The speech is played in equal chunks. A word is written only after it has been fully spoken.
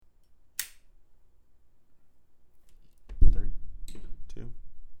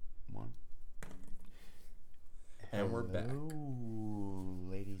We're back. Hello,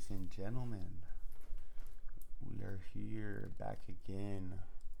 ladies and gentlemen. We are here, back again.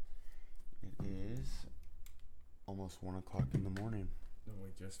 It is almost 1 o'clock in the morning. And we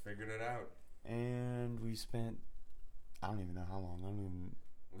just figured it out. And we spent, I don't even know how long.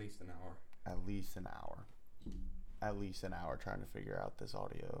 At least an hour. At least an hour. At least an hour trying to figure out this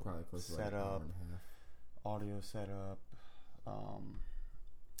audio Probably close to setup. like an hour and a half. Audio setup.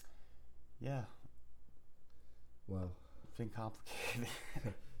 Yeah. Well, It's been complicated.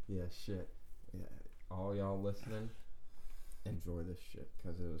 yeah, shit. Yeah, all y'all listening, enjoy this shit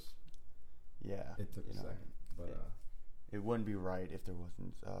because it took a second, but it wouldn't be right if there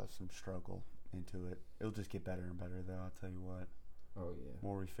wasn't some struggle into it. It'll just get better and better, though. I'll tell you what. oh yeah, The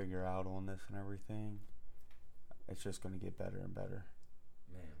more we figure out on this and everything, it's just going to get better and better.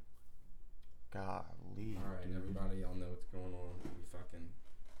 Man. Golly. All right, dude. everybody, y'all know what's going on. We fucking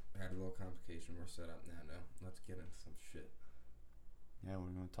had a little complication. We're set up now. Let's get into some shit. Yeah, what are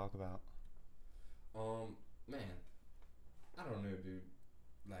we going to talk about? Man, I don't know, dude.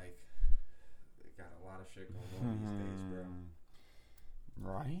 Like, they got a lot of shit going on these days, bro.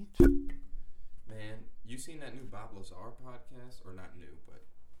 Right? Man, you seen that new Bob Lazar podcast? Or not new, but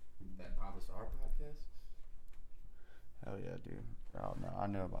that Bob Lazar podcast? Hell yeah, dude. Oh, no, I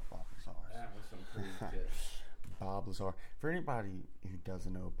know about Bob Lazar. That was some crazy shit. Bob Lazar. For anybody who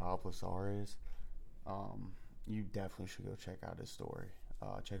doesn't know who Bob Lazar is, you definitely should go check out his story.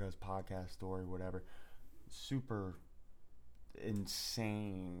 Check out his podcast story, whatever. Super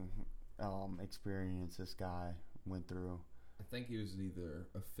insane experience this guy went through. I think he was either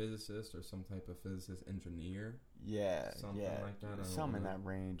a physicist or some type of physicist engineer. Yeah, Something like that. I don't Something in know. that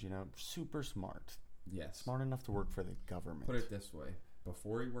range, super smart. Yes. Smart enough to work for the government. Put it this way: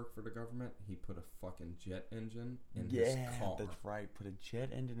 before he worked for the government, he put a fucking jet engine in his car. That's right. Put a jet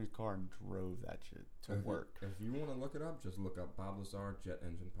engine in his car and drove that shit to work. If you want to look it up, just look up Bob Lazar jet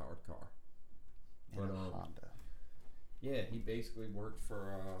engine powered car. In a Honda. Yeah, he basically worked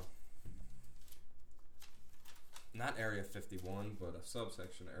for Not Area 51, but a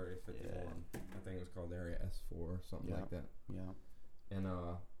subsection of Area 51. I think it was called Area S4 or something like that. Yeah. And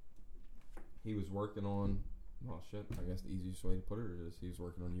he was working on, well, shit, I guess the easiest way to put it is he was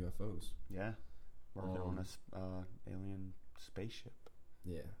working on UFOs. Yeah. Working on this alien spaceship.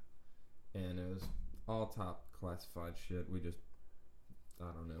 Yeah. And it was all top classified shit. I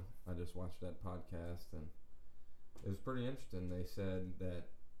don't know. I just watched that podcast and it was pretty interesting. They said that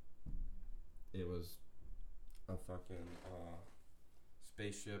it was A fucking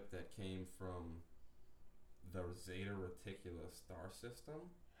spaceship that came from the Zeta Reticuli star system.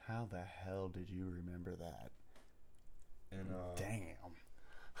 How the hell did you remember that? And Damn.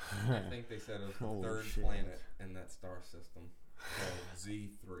 I think they said it was the Holy third shit. planet in that star system called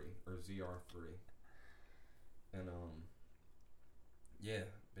Z3 or ZR3. And yeah,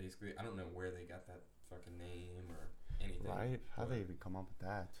 basically I don't know where they got that fucking name or anything. Right? How they even come up with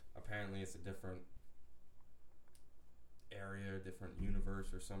that? Apparently it's a different area, different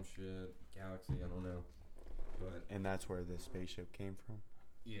universe or some shit, galaxy, I don't know. But And that's where this spaceship came from?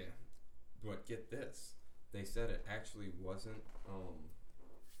 yeah, but get this, they said it actually wasn't,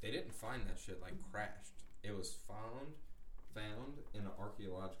 they didn't find that shit like crashed. It was found in an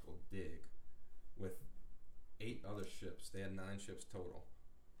archaeological dig with 8 other ships. They had 9 ships total.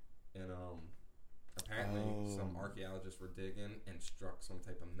 And apparently some archaeologists were digging and struck some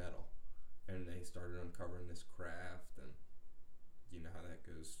type of metal. And they started uncovering this craft, and you know how that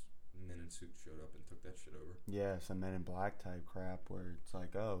goes. Men in suits showed up and took that shit over. Yeah, some Men in Black type crap where it's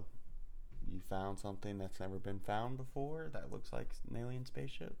like, oh, you found something that's never been found before that looks like an alien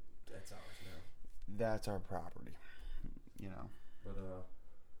spaceship? That's ours now. That's our property, But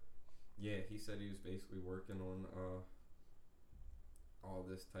yeah, he said he was basically working on all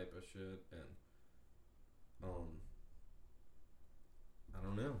this type of shit, and I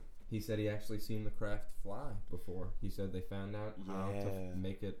don't know. He said he actually seen the craft fly before. He said they found out how to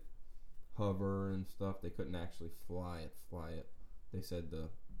make it hover and stuff. They couldn't actually fly it. They said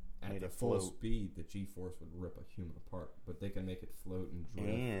at the full speed, the G-force would rip a human apart. But they can make it float and drift.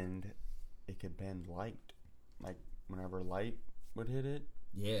 And it could bend light. Like, whenever light would hit it.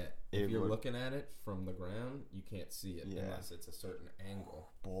 Yeah. If you're looking at it from the ground, you can't see it unless it's a certain angle.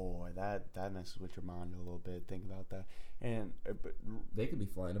 Boy, that messes with your mind a little bit. Think about that. And but they could be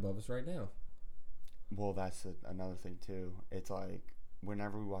flying above us right now. Well, that's another thing too. It's like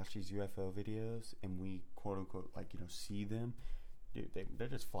whenever we watch these UFO videos and we quote unquote see them, dude, they're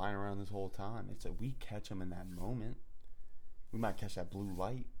just flying around this whole time. It's like we catch them in that moment. We might catch that blue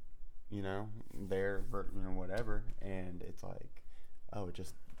light, whatever, and it's like, oh, it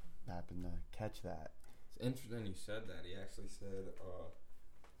just happened to catch that. It's interesting you said that. He actually said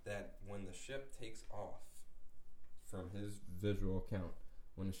that when the ship takes off, from his visual account,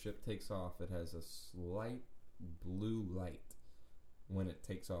 when the ship takes off, it has a slight blue light when it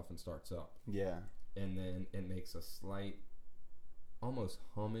takes off and starts up. Yeah. And then it makes a slight, almost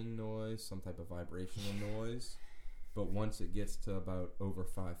humming noise, some type of vibrational noise. But once it gets to about over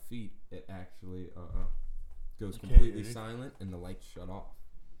 5 feet, it actually goes completely silent and the lights shut off.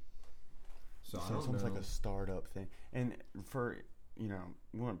 So I don't it's almost know. like a startup thing. And for,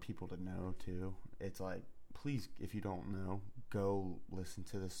 we want people to know too. It's like, please, if you don't know, go listen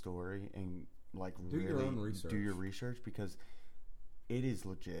to the story and like do really your own research. Do your research, because it is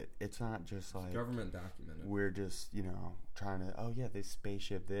legit. It's not just like government documented. We're just trying to this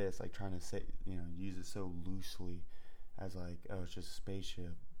spaceship, like trying to say use it so loosely as like it's just a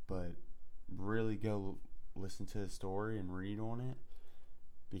spaceship, but really go listen to the story and read on it,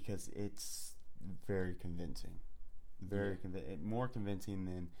 because it's very convincing, more convincing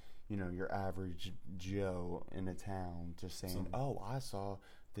than your average Joe in a town just saying, I saw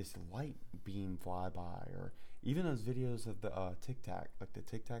this light beam fly by, or even those videos of the Tic Tac, like the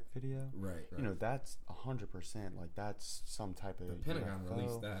Tic Tac video. Right. That's 100%. Like, that's some type of the Pentagon UFO.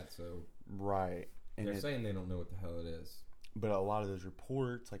 released that, so right. And they're saying they don't know what the hell it is. But a lot of those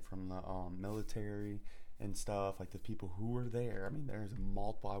reports, like from the military and stuff, like the people who were there, I mean, there's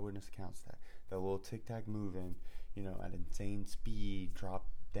multiple eyewitness accounts that little Tic Tac moving, at insane speed, dropped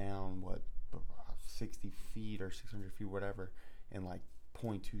down 60 feet or 600 feet, whatever, in like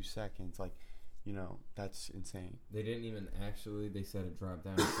 0.2 seconds. Like, that's insane. They didn't even actually. They said it dropped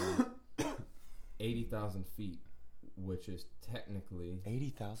down from 80,000 feet, which is technically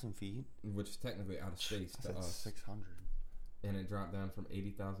 80,000 feet, which is technically out of space to us. 600. And it dropped down from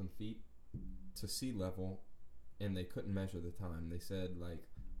 80,000 feet to sea level, and they couldn't measure the time. They said like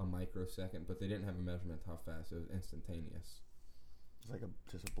a microsecond, but they didn't have a measurement how fast. It was instantaneous. It's like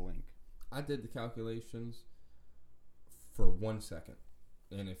just a blink. I did the calculations for 1 second.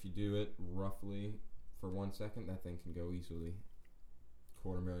 And if you do it roughly for 1 second, that thing can go easily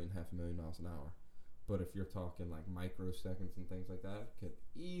 250,000, 500,000 miles an hour. But if you're talking like microseconds and things like that, it could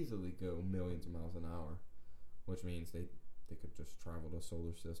easily go millions of miles an hour, which means they could just travel the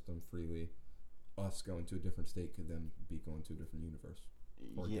solar system freely. Us going to a different state could then be going to a different universe.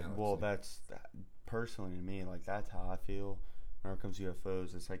 Or galaxy. Well, that's personally to me, like, that's how I feel when it comes to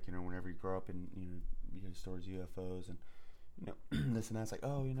UFOs. It's like, whenever you grow up and you hear stories of UFOs and this and that's, like,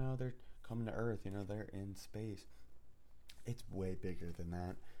 they're coming to Earth, they're in space. It's way bigger than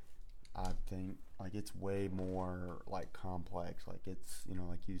that. I think, like, it's way more like complex. Like, it's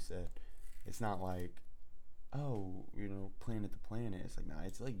like you said, it's not like planet to planet. It's like, nah,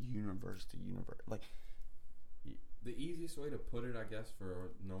 it's like universe to universe. Like, the easiest way to put it, I guess, for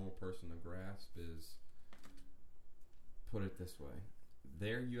a normal person to grasp is, put it this way.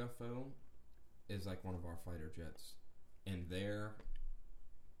 Their UFO is like one of our fighter jets. And their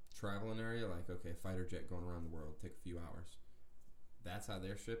traveling area, like, okay, fighter jet going around the world, take a few hours. That's how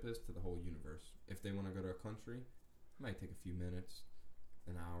their ship is to the whole universe. If they want to go to a country, it might take a few minutes,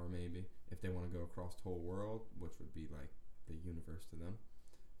 an hour maybe. If they want to go across the whole world, which would be like the universe to them.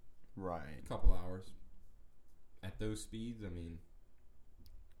 Right. A couple hours. At those speeds, I mean.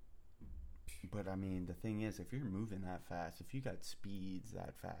 But, I mean, the thing is, if you're moving that fast, if you got speeds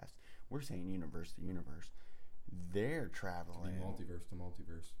that fast, we're saying universe to universe, they're traveling. Multiverse to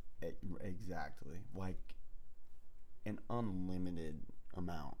multiverse. Exactly. Like, an unlimited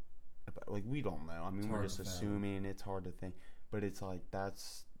amount. Like, we don't know. I mean, we're just assuming. It's hard to think. But it's like,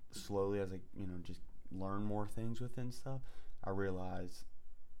 that's slowly, as I, just learn more things within stuff, I realize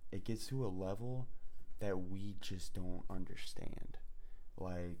it gets to a level that we just don't understand.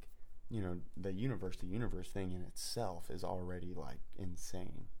 Like, the universe to universe thing in itself is already, like,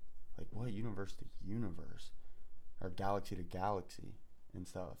 insane. Like, what universe to universe? Or galaxy to galaxy and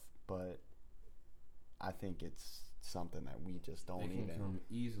stuff. But I think it's something that we just don't even. They can come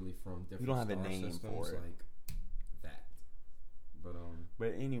easily from different. We don't have a name for it. Like that.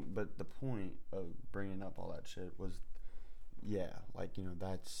 But the point of bringing up all that shit was, like,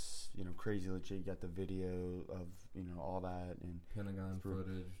 that's crazy legit. You got the video of all that and Pentagon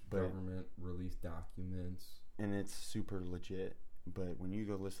footage, government released documents, and it's super legit. But when you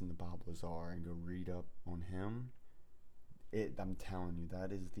go listen to Bob Lazar and go read up on him, I'm telling you,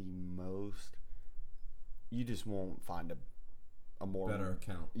 that is the most. You just won't find a more better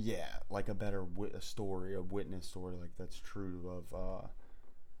account. Yeah, like a better story, a witness story, like that's true of.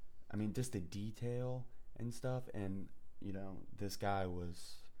 I mean, just the detail and stuff, and this guy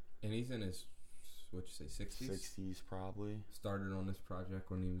was. And he's in his, what'd you say, 60s? 60s probably. Started on this project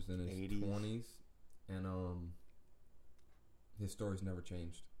when he was in his 20s, and his story's never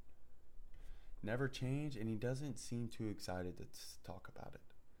changed. Never changed, and he doesn't seem too excited to talk about it.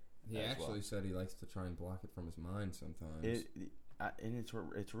 He actually said he likes to try and block it from his mind sometimes. And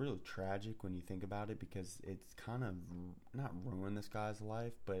it's really tragic when you think about it, because it's kind of not ruined this guy's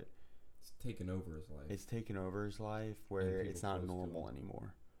life, but it's taken over his life. It's taken over his life where it's not normal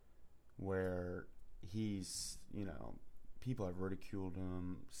anymore. Where he's, people have ridiculed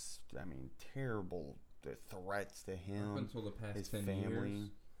him. I mean, terrible threats to him. Up until the past 10 years,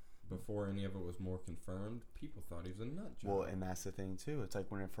 before any of it was more confirmed, people thought he was a nut job. Well, and that's the thing too. It's like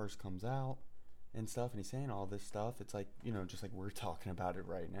when it first comes out and stuff, and he's saying all this stuff. It's like, just like we're talking about it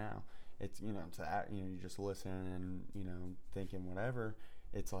right now. It's you just listen and thinking whatever.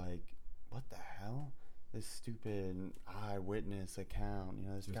 It's like, what the hell? This stupid eyewitness account.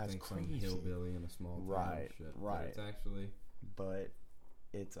 This just guy's crazy. Some hillbilly in a small town. Right, shit. right. But it's actually. But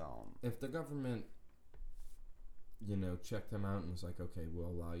it's if the government, checked him out and was like, okay, we'll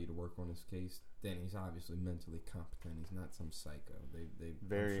allow you to work on his case, then he's obviously mentally competent. He's not some psycho. I'm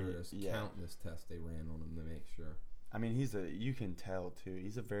sure there's countless tests they ran on him to make sure. I mean, you can tell too.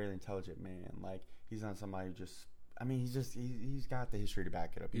 He's a very intelligent man. Like, he's not somebody who just. I mean, he's got the history to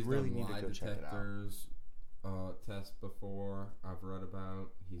back it up. He's really done need to go check it out. Tests before I've read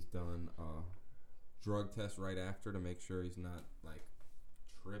about. He's done drug tests right after to make sure he's not like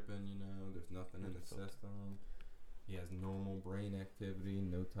tripping. There's nothing in the system. He has normal brain activity,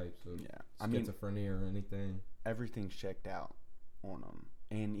 no types of schizophrenia or anything. Everything's checked out on him,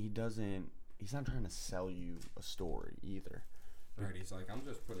 and he's not trying to sell you a story either. Right? He's like, I'm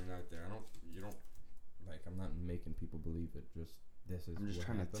just putting it out there. I'm not making people believe it. Just this is. I'm just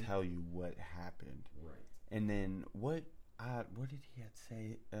trying to tell you what happened. Right. And then what did he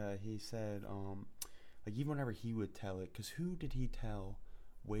say? He said, like, even whenever he would tell it, because who did he tell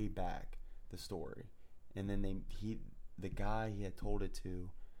way back the story? And then the guy he had told it to,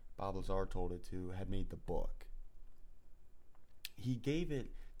 Bob Lazar told it to, had made the book. He gave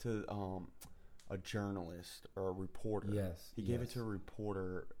it to a journalist or a reporter. Yes. He gave it to a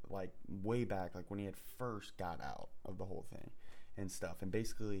reporter like way back, like when he had first got out of the whole thing and stuff, and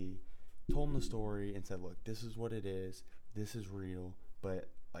basically told him the story and said, look, this is what it is. This is real. But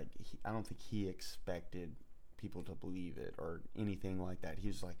like, I don't think he expected people to believe it or anything like that. He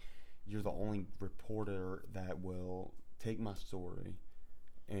was like, you're the only reporter that will take my story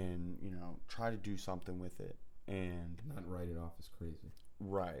and, try to do something with it and not write it off as crazy.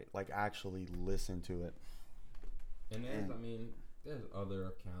 Right. Like, actually listen to it. And there's other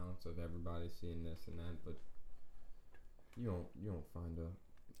accounts of everybody seeing this and that, but you don't find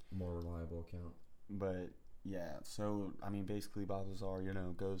a more reliable account. But yeah, so basically Bob Lazar,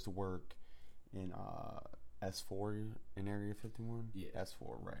 goes to work in S4 in Area 51. Yeah.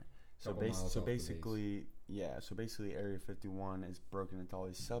 S4, right. So basically Area 51 is broken into all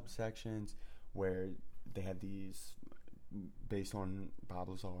these subsections where they have these, based on Bob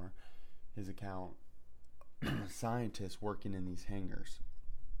Lazar, his account, scientists working in these hangars.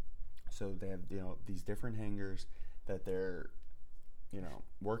 So they have these different hangars that they're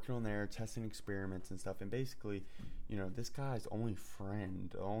working on there, testing experiments and stuff. And basically, this guy's only friend,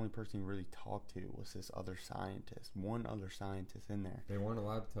 the only person he really talked to was this other scientist, one other scientist in there. They weren't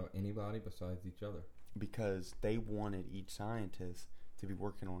allowed to tell anybody besides each other. Because they wanted each scientist to be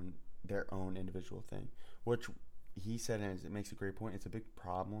working on their own individual thing. Which he said, and it makes a great point, it's a big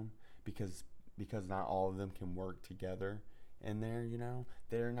problem because not all of them can work together in there,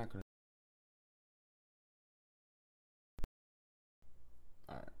 They're not going to.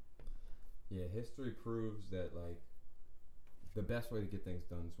 Alright. Yeah, history proves that, like, the best way to get things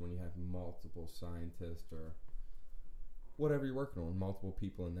done is when you have multiple scientists or whatever you're working on, multiple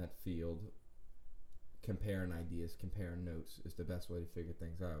people in that field comparing ideas, comparing notes is the best way to figure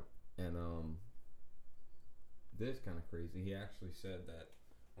things out. And this is kind of crazy. He actually said that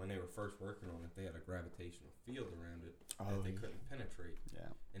when they were first working on it, they had a gravitational field around it that they couldn't penetrate. Yeah.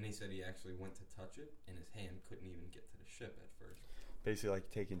 And he said he actually went to touch it, and his hand couldn't even get to the ship at first. Basically like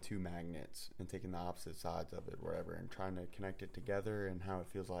taking two magnets and taking the opposite sides of it, whatever, and trying to connect it together, and how it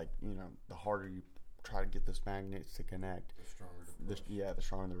feels like, the harder you try to get those magnets to connect, the stronger the push. The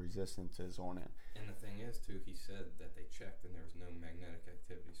stronger the resistance is on it. And the thing is, too, he said that they checked and there was no magnetic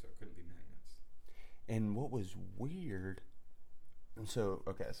activity, so it couldn't be magnets. And what was weird, so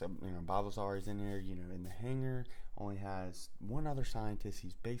Bob Lazar is in there, in the hangar, only has one other scientist.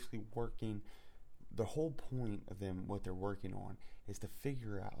 He's basically working. The whole point of them, what they're working on, is to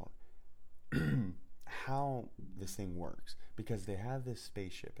figure out how this thing works, because they have this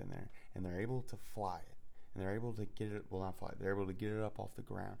spaceship in there and they're able to fly it, and they're able to get it, well, not fly it, they're able to get it up off the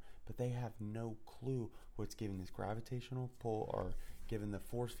ground, but they have no clue what's giving this gravitational pull or giving the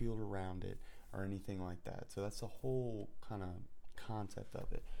force field around it or anything like that. So that's the whole kind of concept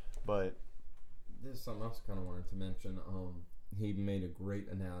of it. But there's something else I kind of wanted to mention. He made a great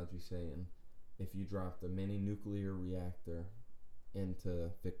analogy saying, if you dropped a mini nuclear reactor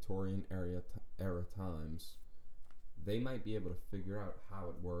into Victorian era times, they might be able to figure out how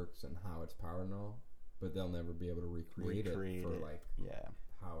it works and how it's powered and all, but they'll never be able to recreate it for like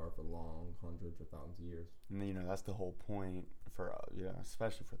however long, hundreds or thousands of years. And that's the whole point for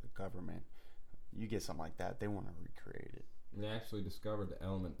especially for the government. You get something like that, they want to recreate it. They actually discovered the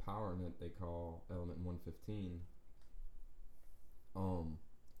element power in it. They call element 115.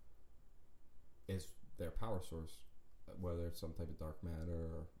 Is their power source, whether it's some type of dark matter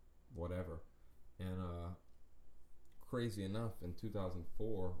or whatever. And crazy enough, in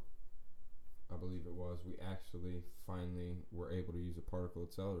 2004, I believe it was, we actually finally were able to use a particle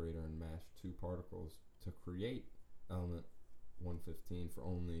accelerator and mash two particles to create element 115 for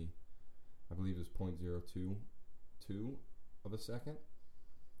only, I believe it was 0.022 of a second,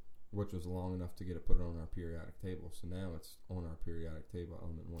 which was long enough to get it put on our periodic table. So now it's on our periodic table,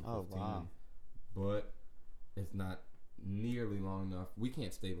 element 115. Oh, wow. But it's not nearly long enough. We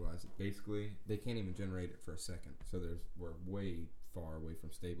can't stabilize it. Basically, they can't even generate it for a second. So we're way far away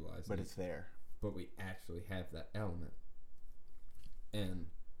from stabilizing. But it's there. But we actually have that element. And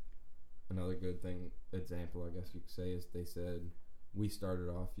another good example, I guess you could say, is they said we started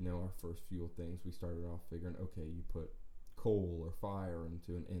off, our first fuel things. We started off figuring, okay, you put coal or fire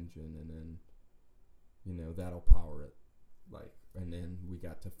into an engine, and then that'll power it. And then we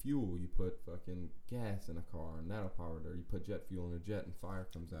got to fuel. You put fucking gas in a car and that'll power it, or you put jet fuel in a jet and fire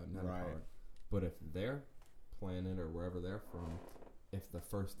comes out and that'll power it. But if their planet or wherever they're from, if the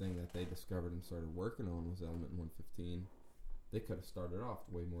first thing that they discovered and started working on was element 115, they could have started off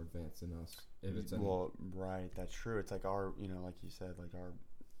way more advanced than us. Right, that's true. It's like our, like you said, like our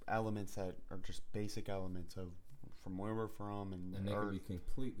elements that are just basic elements of from where we're from, and they could be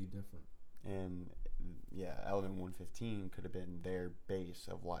completely different. And element 115 could have been their base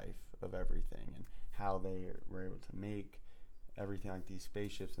of life, of everything, and how they were able to make everything like these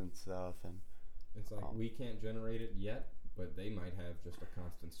spaceships and stuff. And it's like we can't generate it yet, but they might have just a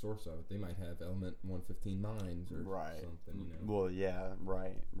constant source of it. They might have element 115 mines or something, Well, yeah,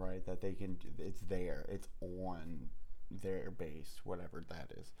 right. That they can. It's there. It's on their base, whatever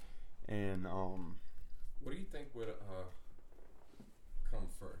that is. And what do you think would come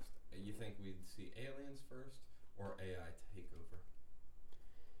first? You think we'd see aliens first or AI take over?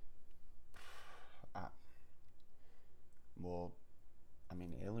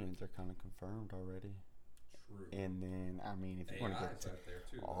 Aliens are kind of confirmed already. True. And then, if you want to get out there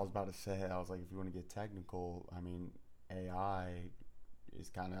too. I was about to say, I was like, if you want to get technical, AI is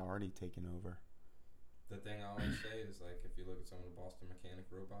kind of already taken over. The thing I always say is, like, if you look at some of the Boston Mechanic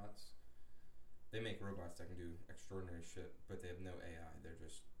robots, they make robots that can do extraordinary shit, but they have no AI. They're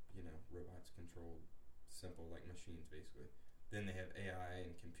just, robots controlled, simple, like machines, basically. Then they have AI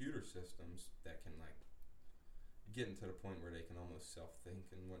and computer systems that can, like, get into the point where they can almost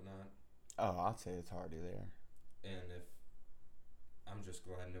self-think and whatnot. Oh, I'd say it's already there. And I'm just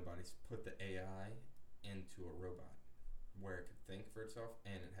glad nobody's put the AI into a robot where it could think for itself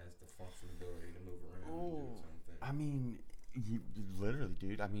and it has the functionality to move around and do its own thing. You literally,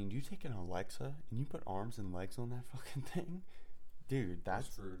 dude. You take an Alexa and you put arms and legs on that fucking thing, dude.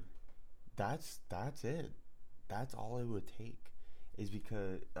 That's screwed. That's it. That's all it would take, is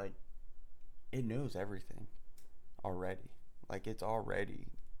because it knows everything already. Like, it's already,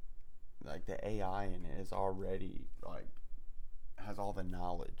 like, the AI in it is already, like, has all the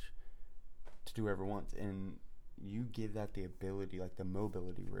knowledge to do whatever it wants, and you give that the ability, like the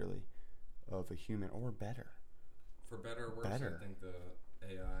mobility, really, of a human, or better. For better or worse, I think the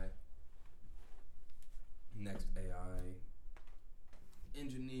next AI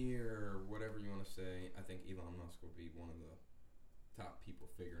engineer, or whatever you want to say, I think Elon Musk will be one of the top people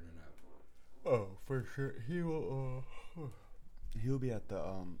figuring it out. Oh, for sure. He will. He'll be at the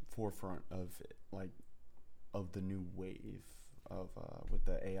forefront of of the new wave of with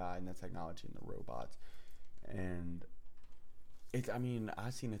the AI and the technology and the robots. And it's. I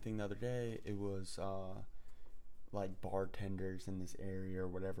seen a thing the other day. It was like bartenders in this area or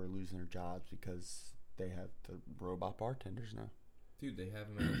whatever losing their jobs because they have the robot bartenders now. Dude, they have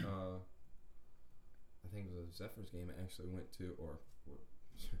them at I think it was a Zephyrs game I actually went to, or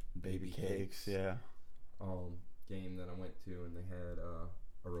Baby Cakes, yeah. Game that I went to, and they had a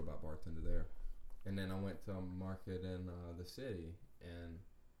robot bartender there. And then I went to a market in the city, and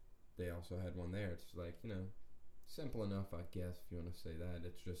they also had one there. It's like, Simple enough, I guess, if you want to say that.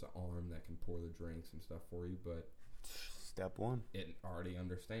 It's just an arm that can pour the drinks and stuff for you, but step one. It already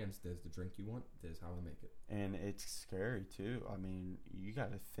understands, this is the drink you want, this is how I make it. And it's scary, too. I mean, you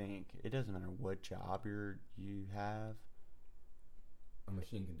got to think. It doesn't matter what job you have. A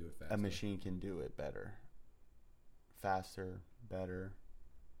machine can do it faster. A machine can do it better. Faster, better.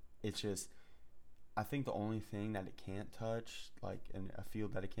 It's just, I think the only thing that it can't touch, like in a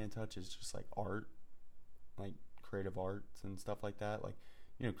field that it can't touch, is just like art. Like creative arts and stuff like that. Like,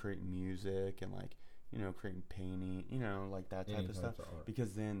 you know, creating music and like, you know, creating painting, you know, like that type of stuff.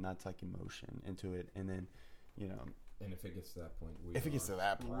 Because then that's like emotion into it. And then, you know. And if it gets to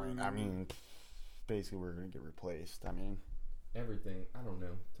that point, I mean, basically we're going to get replaced. I mean. Everything. I don't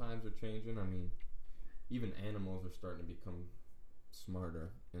know. Times are changing. I mean, even animals are starting to become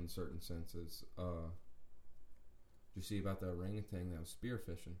smarter in certain senses. Did you see about the orangutan that was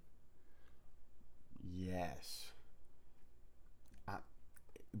spearfishing? Yes.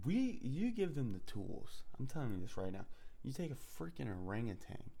 You give them the tools. I'm telling you this right now. You take a freaking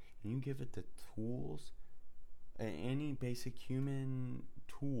orangutan and you give it the tools, any basic human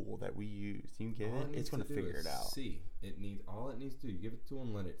tool that we use. You give it's going to figure it out. All it needs to do. You give it to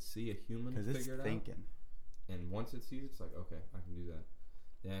and let it see a human figure it out. Because it's thinking. And once it sees it, it's like, okay, I can do that.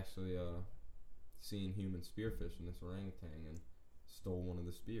 They actually seen humans spearfishing this orangutan and stole one of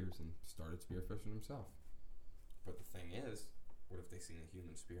the spears and started spearfishing himself. But the thing is, what if they seen a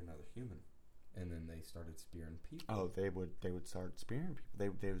human spear another human, and then they started spearing people? Oh, they would start spearing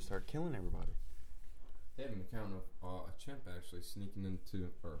people. They would start killing everybody. They have an account of a chimp actually sneaking into,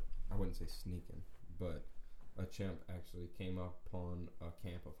 or I wouldn't say sneaking, but a chimp actually came up on a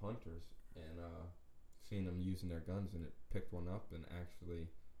camp of hunters and seen them using their guns, and it picked one up and actually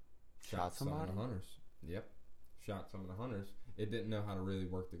shot some of the hunters. Yep. Shot some of the hunters. It didn't know how to really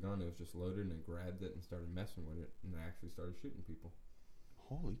work the gun. It was just loaded, and it grabbed it and started messing with it, and they actually started shooting people.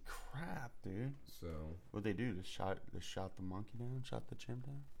 Holy crap, dude! So what'd they do? Just shot the monkey down? Shot the chimp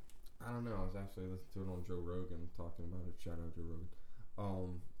down? I don't know. I was actually listening to it on Joe Rogan talking about it. Shout out Joe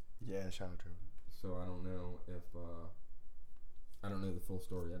Rogan. Yeah, shout out Joe Rogan. So I don't know if I don't know the full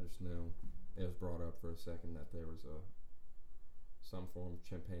story. I just know it was brought up for a second that there was some form of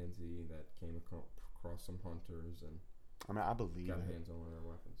chimpanzee that came across some hunters and I mean, I believe got hands on one of their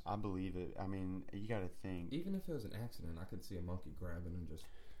weapons. I believe it. I mean, you got to think. Even if it was an accident, I could see a monkey grabbing and just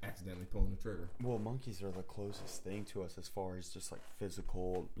accidentally pulling the trigger. Well, monkeys are the closest thing to us as far as just like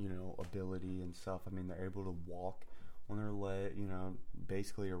physical, you know, ability and stuff. I mean, they're able to walk on their leg, you know,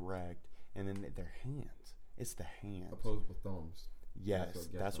 basically erect, and then their hands. It's the hands. Opposable thumbs. Yes,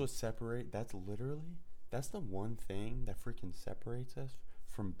 that's what separate. That's the one thing that freaking separates us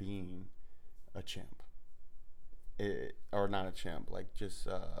from being a chimp. Or not a chimp, like just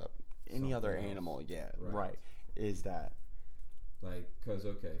any something other else. Animal. Yeah, right. Is that like because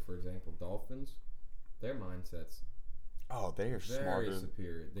okay, for example, dolphins, their mindsets. Oh, they are very smarter.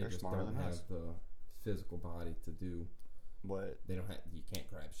 Superior. They just don't have the physical body to do what they don't have. You can't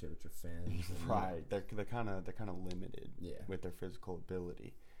grab shit with your fins. Right. They're kind of limited. Yeah. With their physical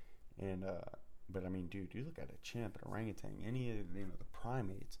ability, and but I mean, dude, you look at a chimp, an orangutan, any of the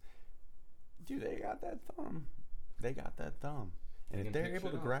primates. Dude, they got that thumb. They got that thumb. And if they're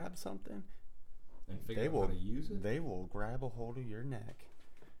able to grab something, and figure out how to use it, they will grab a hold of your neck,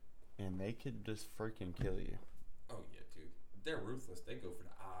 and they could just freaking kill you. Oh yeah, dude, they're ruthless. They go for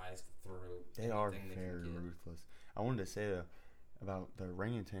the eyes, the throat. They are very ruthless. I wanted to say about the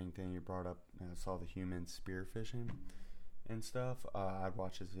orangutan thing you brought up. I saw the human spearfishing and stuff. I'd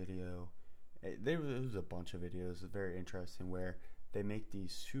watched this video. It was a bunch of videos. It's very interesting where they make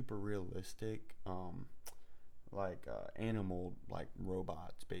these super realistic animal like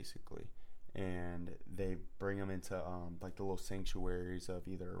robots basically, and they bring them into like the little sanctuaries of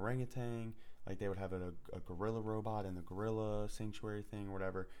either orangutan, like they would have a gorilla robot in the gorilla sanctuary thing or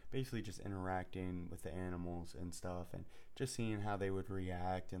whatever, basically just interacting with the animals and stuff and just seeing how they would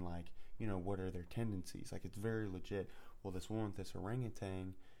react and like, you know, what are their tendencies. Like it's very legit. Well, this one with this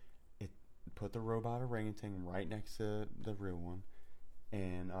orangutan, it put the robot orangutan right next to the real one,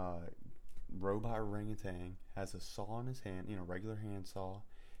 and robot orangutan has a saw in his hand, you know, regular hand saw,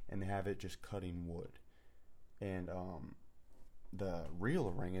 and they have it just cutting wood. And the real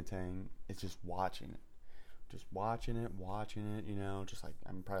orangutan is just watching it, you know, just like,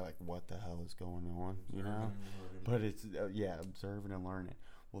 I'm probably like, what the hell is going on, you know? But it's, observing and learning.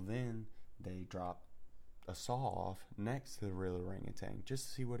 Well, then they drop a saw off next to the real orangutan just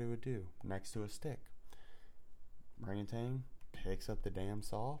to see what it would do next to a stick. Orangutan picks up the damn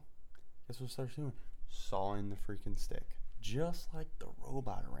saw. Guess what it starts doing? Sawing the freaking stick. Just like the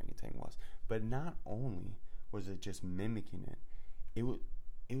robot orangutan was. But not only Was it just mimicking it?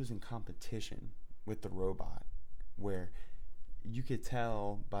 It was in competition with the robot, where you could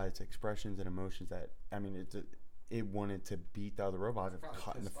tell by its expressions and emotions that, I mean, it wanted to beat the other robot. Of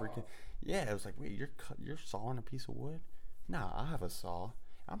cutting the freaking, yeah, it was like, wait, you're sawing a piece of wood? Nah, I have a saw.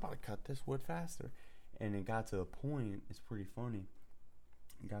 I'm about to cut this wood faster. And it got to the point, it's pretty funny,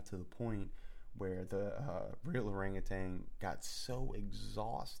 it got to the point where the real orangutan got so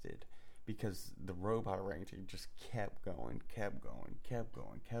exhausted because the robot orangutan just kept going, kept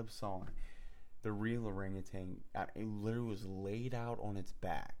sawing. The real orangutan, it literally was laid out on its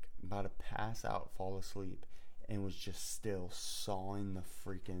back, about to pass out, fall asleep, and was just still sawing the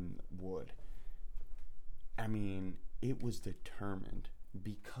freaking wood. I mean, it was determined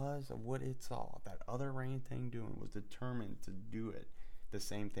because of what it saw. That other orangutan doing was determined to do it the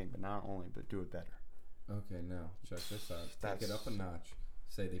same thing, but not only, but do it better. Okay, now check this out. Take it up a notch.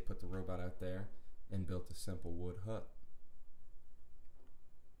 Say they put the robot out there and built a simple wood hut.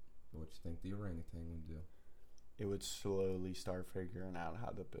 What you think the orangutan would do? It would slowly start figuring out how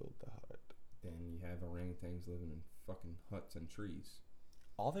to build the hut. Then you have orangutans living in fucking huts and trees.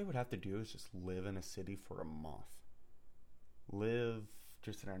 All they would have to do is just live in a city for a month. Live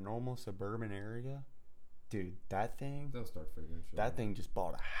just in a normal suburban area. Dude, that thing... They'll start figuring shit That out. thing just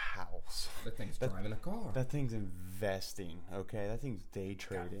bought a house. That thing's driving a car. That thing's investing, okay? That thing's day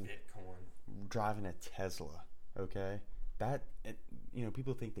trading. Got Bitcoin. Driving a Tesla, okay?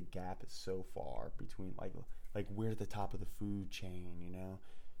 People think the gap is so far between, like we're at the top of the food chain, you know?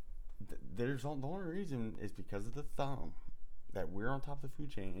 The only reason is because of the thumb that we're on top of the food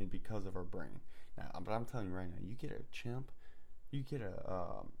chain, and because of our brain. Now, but I'm telling you right now, you get a chimp, you get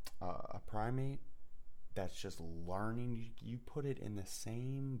a primate that's just learning. You put it in the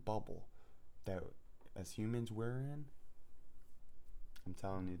same bubble that as humans we're in. I'm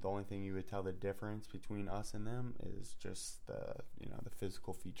telling you, the only thing you would tell the difference between us and them is just the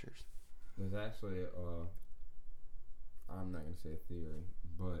physical features. There's actually I'm not going to say a theory,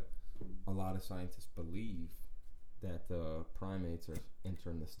 but a lot of scientists believe that the primates are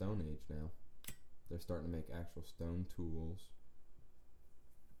entering the Stone Age now. They're starting to make actual stone tools.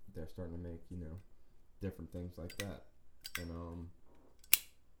 They're starting to make, different things like that. And,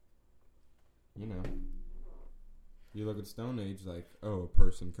 you look at Stone Age like, oh, a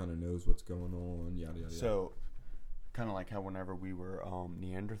person kind of knows what's going on, yada, yada, yada. So, kind of like how whenever we were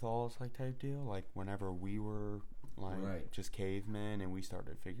Neanderthals, like, type deal, like, whenever we were, like, right. just cavemen and we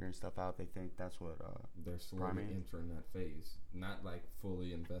started figuring stuff out, they think that's what they're slowly entering that phase. Not, like,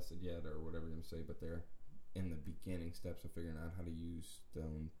 fully invested yet or whatever you're going to say, but they're in the beginning steps of figuring out how to use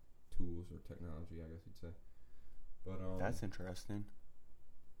stone tools or technology, I guess you'd say. But that's interesting.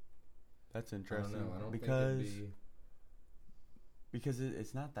 That's interesting. I don't know. I don't because think it'd be... Because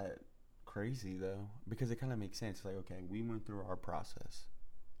it's not that crazy, though. Because it kind of makes sense. It's like, okay, we went through our process.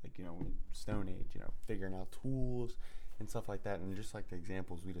 Like, Stone Age, figuring out tools and stuff like that. And just like the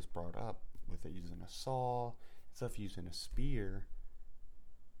examples we just brought up with it using a saw, stuff using a spear.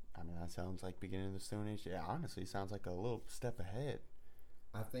 I mean, that sounds like beginning of the Stone Age. Yeah, honestly, it sounds like a little step ahead.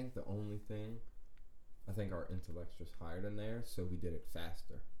 I think the only thing, our intellect's just higher than theirs, so we did it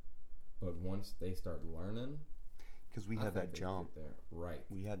faster. But once they start learning... Because we had that jump. Right.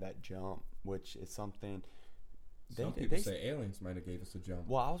 We had that jump, which is something... Some people say aliens might have gave us a jump.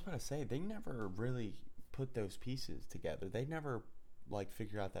 Well, I was about to say, they never really put those pieces together. They never,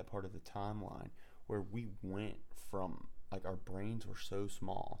 figured out that part of the timeline where we went from, our brains were so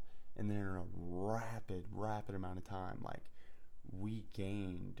small, and then in a rapid amount of time, we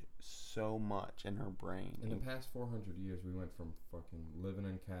gained so much in our brain. In the past 400 years, we went from fucking living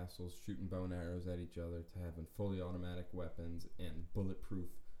in castles, shooting bow and arrows at each other, to having fully automatic weapons and bulletproof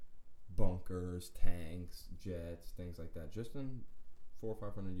bunkers, tanks, jets, things like that, just in 400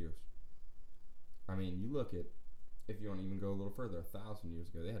 or 500 years. I mean, you look at, if you want to even go a little further, 1,000 years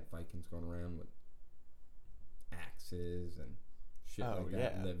ago, they had Vikings going around with axes and shit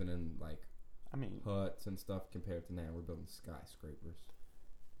that, living in, huts and stuff, compared to now, we're building skyscrapers.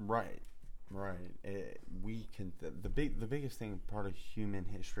 Right. The biggest thing, part of human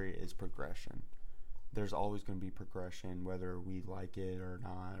history, is progression. There's always going to be progression, whether we like it or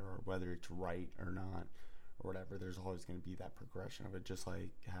not, or whether it's right or not, or whatever. There's always going to be that progression of it, just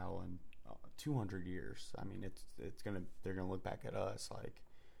like how in 200 years, I mean, they're going to look back at us like,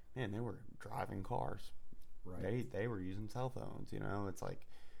 man, they were driving cars. Right. They were using cell phones, It's like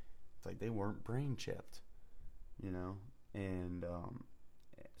they weren't brain chipped, and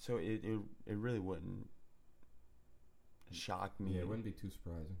so it really wouldn't shock me. Yeah, it wouldn't be too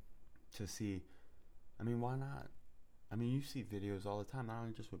surprising to see. I mean, why not? I mean, you see videos all the time, not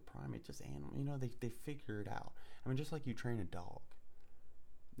only just with primates, just animals. You know, they figure it out. I mean, just like you train a dog.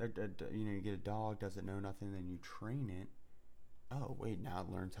 You know, you get a dog, doesn't know nothing, then you train it. Oh, wait, now it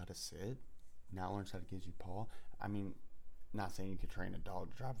learns how to sit. Now it learns how to give you paw. I mean, not saying you could train a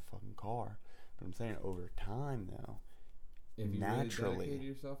dog to drive a fucking car, but I'm saying over time, though, if you naturally, really dedicate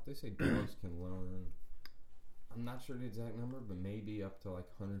yourself, they say dogs can learn. I'm not sure the exact number, but maybe up to like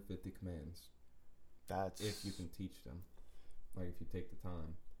 150 commands. That's if you can teach them, like if you take the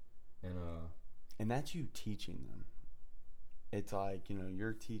time, and that's you teaching them. It's like, you know,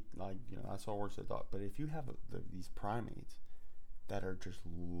 that's all works with dog. But if you have these primates that are just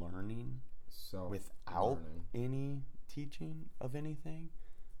learning without any teaching of anything,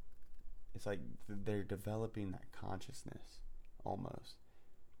 it's like they're developing that consciousness almost.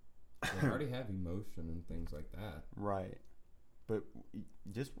 They already have emotion and things like that. Right. But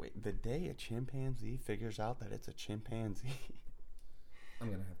just wait. The day a chimpanzee figures out that it's a chimpanzee, I'm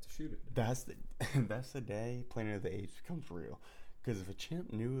going to have to shoot it. That's the day Planet of the Apes becomes real. Because if a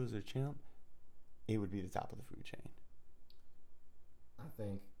chimp knew it was a chimp, it would be the top of the food chain. I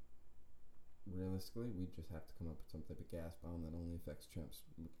think, realistically, we just have to come up with some type of gas bomb that only affects chimps.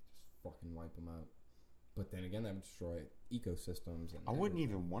 We could just fucking wipe them out. But then again, that would destroy ecosystems. And I wouldn't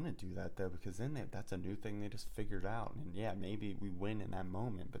even want to do that, though, because then that's a new thing they just figured out. And yeah, maybe we win in that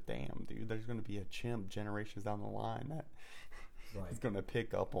moment, but damn, dude, there's going to be a chimp generations down the line that is going to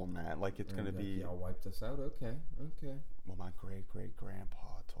pick up on that. Like, it's going to be... Y'all wiped us out? Okay. Well, my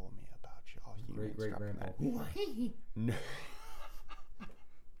great-great-grandpa told me about y'all humans. Great-great-grandpa. No.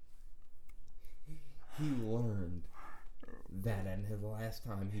 He learned that in his last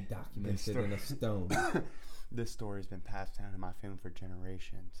time he documented in a stone. This story's been passed down in my family for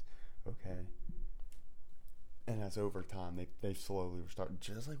generations. Okay. And as over time, they slowly were starting,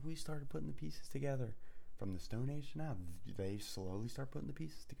 just like we started putting the pieces together from the Stone Age to now, they slowly start putting the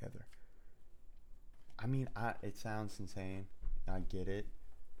pieces together. I mean, it sounds insane. I get it.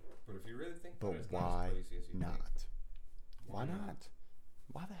 But if you really think about it, it's not as crazy as you think. Why not?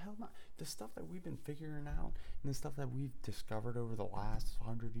 Why the hell not? The stuff that we've been figuring out and the stuff that we've discovered over the last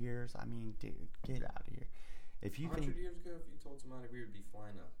 100 years, I mean, dude, get out of here. If you 100 years ago, if you told somebody we would be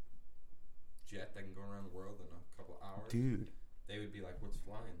flying a jet that can go around the world in a couple hours, dude, they would be like, what's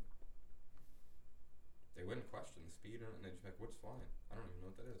flying? They wouldn't question the speed, and they'd just be like, what's flying? I don't even know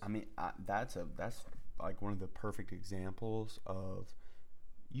what that is. I mean, that's like one of the perfect examples of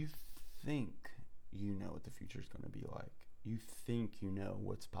you think you know what the future is going to be like. You think you know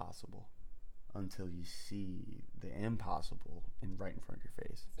what's possible until you see the impossible right in front of your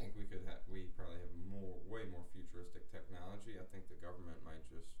face. I think we probably have way more futuristic technology. I think the government might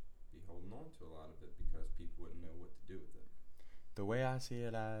just be holding on to a lot of it because people wouldn't know what to do with it. The way I see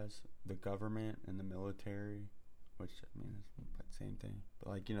it as the government and the military, which I mean is the same thing, but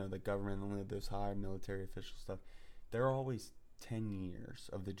like, you know, the government and those high military official stuff, they're always 10 years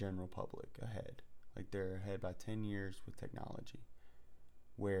of the general public ahead. Like, they're ahead by 10 years with technology.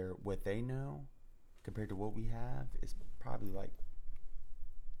 Where what they know compared to what we have is probably like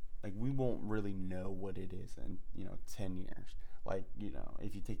we won't really know what it is in, 10 years. Like,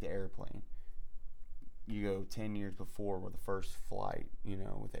 if you take the airplane, you go 10 years before with the first flight,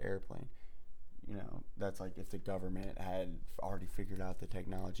 with the airplane. That's like if the government had already figured out the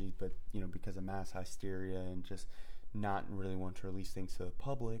technology, but, because of mass hysteria and just not really want to release things to the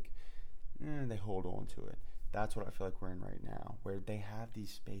public, they hold on to it. That's what I feel like we're in right now, where they have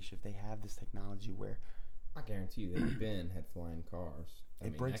these spaceships, they have this technology where... I guarantee you that Ben had flying cars.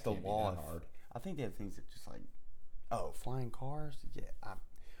 It breaks the law. I think they have things that just like, flying cars? Yeah.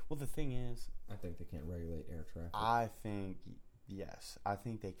 Well, the thing is... I think they can't regulate air traffic. I think, yes. I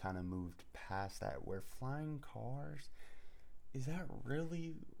think they kind of moved past that, where flying cars, is that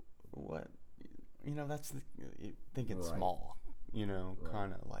really what... that's... Thinking small.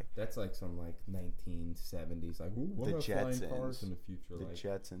 Kind of like... That's like some, 1970s, what the about Jetsons, flying cars in the future? The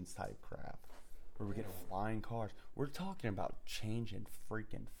Jetsons type crap. Where we get flying cars. We're talking about changing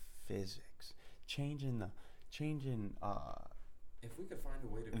freaking physics. Changing... If we could find a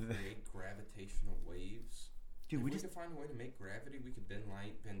way to create gravitational waves... Dude, if we could find a way to make gravity, we could bend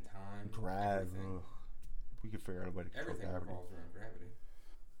light, bend time, everything. We could figure out a way to control everything gravity. Revolves around gravity.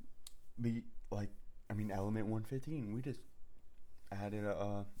 Element 115, we just added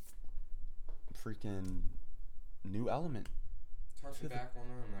a freaking new element. Touching back on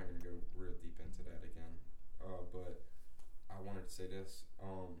that, I'm not going to go real deep into that again. But I wanted to say this.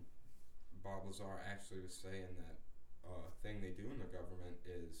 Bob Lazar actually was saying that thing they do in the government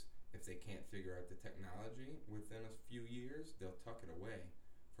is if they can't figure out the technology within a few years, they'll tuck it away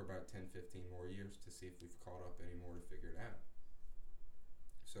for about 10, 15 more years to see if we've caught up anymore to figure it out.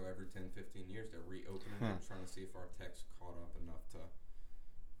 So every 10, 15 years, they're reopening it, trying to see if our tech's caught up enough to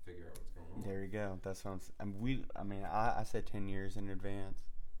figure out what's going on. There you go. That sounds. I said 10 years in advance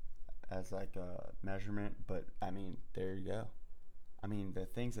as like a measurement, but I mean, there you go. I mean, the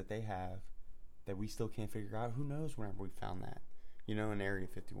things that they have that we still can't figure out. Who knows whenever we found that? You know, in Area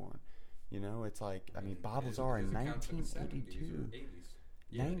 51. You know, it's like, I mean, Bibles are in 1982.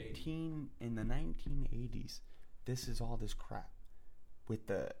 In the 1980s, this is all this crap with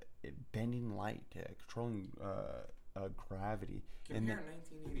the bending light, controlling gravity. Compare a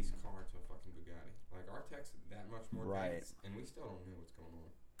 1980s car to a fucking Bugatti. Like, our tech's that much more advanced, and we still don't know what's going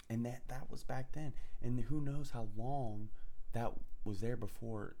on. And that was back then. And who knows how long that was there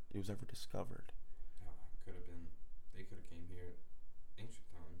before it was ever discovered. Could have been. They could have came here ancient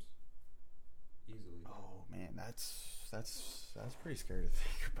times. Easily. Oh, man, that's pretty scary to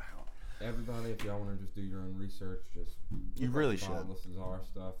think about. Everybody, if y'all want to just do your own research, just you really should. This is our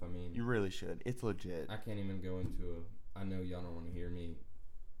stuff. I mean, you really should. It's legit. I can't even go into I know y'all don't want to hear me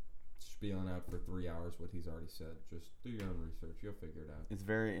spieling out for 3 hours what he's already said. Just do your own research. You'll figure it out. It's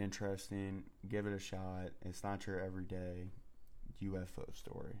very interesting. Give it a shot. It's not your everyday UFO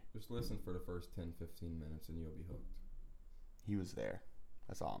story. Just listen for the first 10, 15 minutes and you'll be hooked. He was there.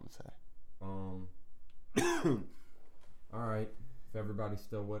 That's all I'm gonna say. All right. If everybody's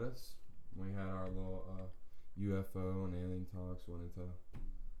still with us, we had our little UFO and alien talks. Went into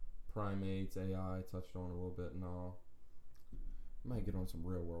primates, AI, touched on a little bit and all. Might get on some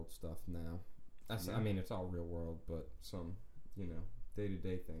real world stuff now. I mean, it's all real world, but some,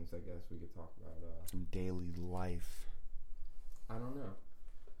 day-to-day things, I guess we could talk about. Some daily life. I don't know.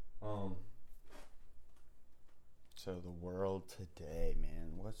 So the world today,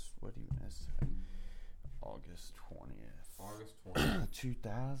 man. What do you miss? August 20th.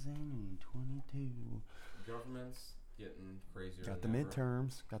 2022. Government's getting crazier. Got the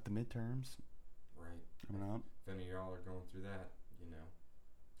midterms. Right. Coming up. If any of y'all are going through that,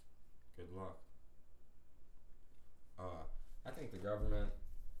 good luck. I think the government,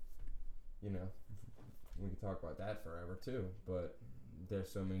 we could talk about that forever too, but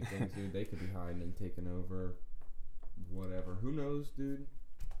there's so many things, dude. They could be hiding and taking over whatever. Who knows, dude?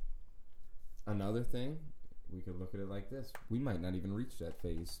 Another thing, we could look at it like this. We might not even reach that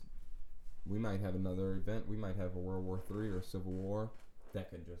phase. We might have another event. We might have a World War III or a Civil War that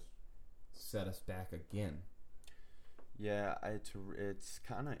could just set us back again. Yeah, it's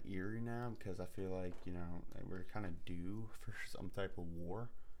kind of eerie now because I feel like, we're kind of due for some type of war.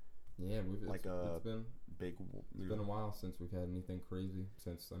 Yeah, it's been a while since we've had anything crazy.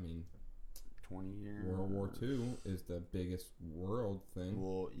 20 years. World War II is the biggest world thing.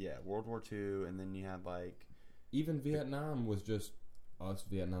 Well, yeah, World War II, and then you had even Vietnam was just us,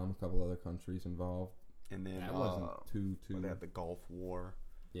 Vietnam, a couple other countries involved. And then that wasn't too. They had the Gulf War.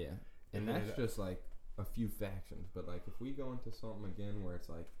 Yeah, and that's just a few factions. But if we go into something again where it's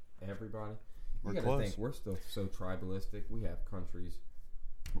everybody, you gotta think we're still so tribalistic. We have countries.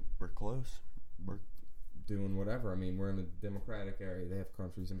 We're close. We're doing whatever. I mean, we're in the democratic area. They have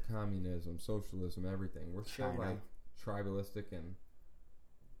countries in communism, socialism, everything. We're still tribalistic and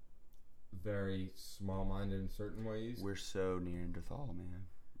very small-minded in certain ways. We're so Neanderthal, man.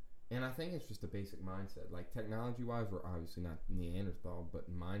 And I think it's just a basic mindset. Technology-wise, we're obviously not Neanderthal, but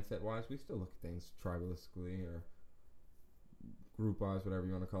mindset-wise, we still look at things tribalistically or group-wise, whatever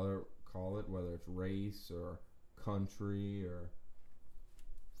you want to call it, whether it's race or country or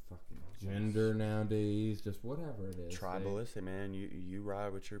fucking gender nowadays, just whatever it is. Tribalistic, man. You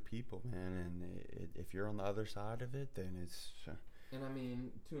ride with your people, man, and if you're on the other side of it, then it's... And I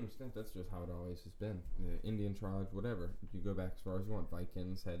mean, to an extent, that's just how it always has been. The Indian tribes, whatever. You go back as far as you want.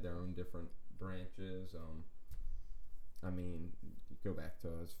 Vikings had their own different branches. You go back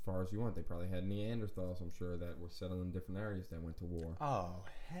to as far as you want. They probably had Neanderthals, I'm sure, that were settled in different areas that went to war. Oh,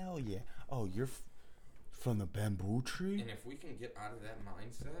 hell yeah. Oh, you're from the bamboo tree? And if we can get out of that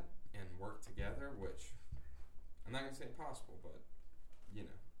mindset and work together, which I'm not going to say impossible, but,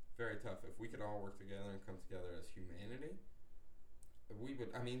 very tough. If we could all work together and come together as humanity... We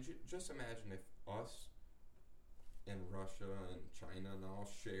would, just imagine if us and Russia and China and all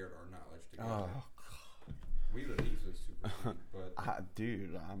shared our knowledge together. Oh, God. We would easily super deep, but we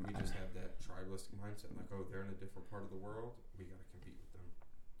just have that tribalistic mindset. They're in a different part of the world. We got to compete with them.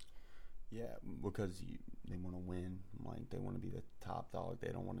 Yeah, because they want to win. They want to be the top dog.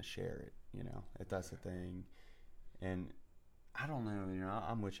 They don't want to share it, if that's the thing. And I don't know,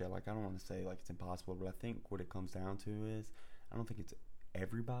 I'm with you. I don't want to say it's impossible, but I think what it comes down to is I don't think it's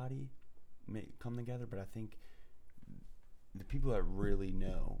everybody come together, but I think the people that really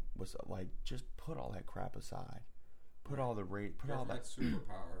know was like, just put all that crap aside. Put all the put all that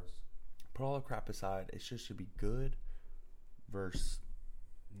superpowers. Put all the crap aside. It just should be good versus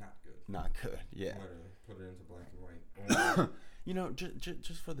not good. Not good. Yeah. Literally, put it into black and white. You know,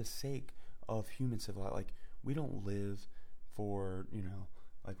 just for the sake of human civilization, like, we don't live for, you know,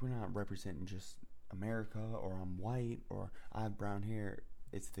 like, we're not representing just America, or I'm white, or I have brown hair.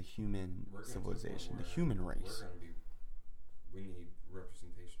 It's the human civilization, the human race. We need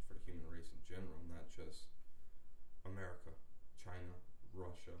representation for the human race in general, not just America, China,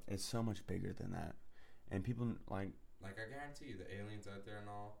 Russia. It's so much bigger than that. And people, like, I guarantee you, the aliens out there and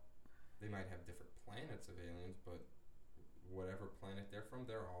all, they might have different planets of aliens, but whatever planet they're from,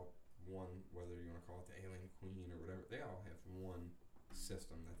 they're all one, whether you want to call it the alien queen or whatever, they all have one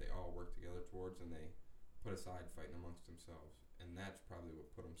system that they all work together towards, and they put aside fighting amongst themselves. And that's probably what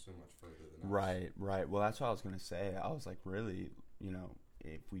put them so much further than us. Right. Well, that's what I was going to say. I was like, really, you know,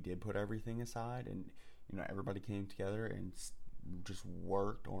 if we did put everything aside and, you know, everybody came together and just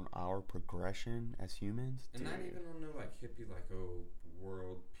worked on our progression as humans. And not even on no, like, hippie, like, oh,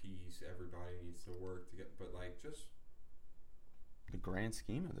 world peace, everybody needs to work together. But, like, just the grand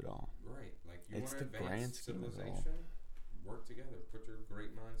scheme of it all. Right. Like, you want to advance civilization, work together. Put your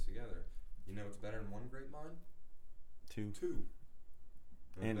great minds together. You know what's better than one great mind? Two.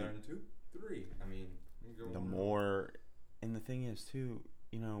 And better than 2? 3. I mean, you go the more, and the thing is too,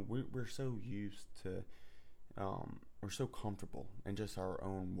 you know, we're so used to, we're so comfortable in just our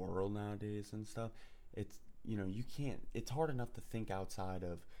own world nowadays and stuff. It's, you know, you can't. It's hard enough to think outside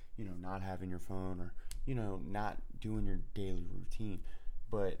of, you know, not having your phone, or, you know, not doing your daily routine.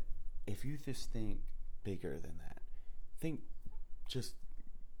 But if you just think bigger than that, think just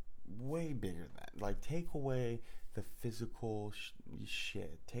way bigger than that. Like, take away the physical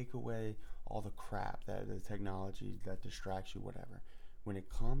shit. Take away all the crap, that the technology that distracts you, whatever. When it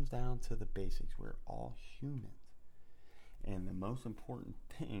comes down to the basics, we're all humans. And the most important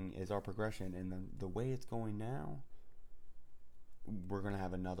thing is our progression. And the way it's going now, we're going to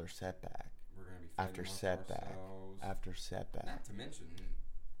have another setback. We're going to be after setback. After setback. Not to mention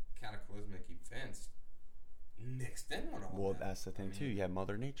cataclysmic events mixed in on all Well, that. That's the thing, too. You have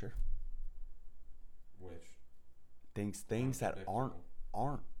Mother Nature. Which? Things that aren't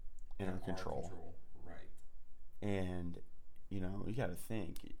in our control. Right. And, you know, you got to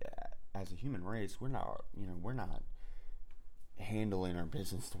think, as a human race, we're not handling our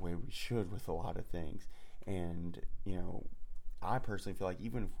business the way we should with a lot of things. And, you know, I personally feel like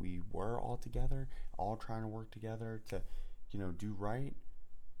even if we were all together, all trying to work together to, you know, do right,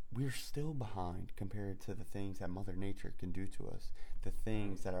 we're still behind compared to the things that Mother Nature can do to us, the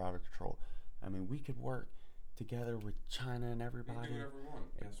things that are out of control. I mean, we could work together with China and everybody. We can do whatever we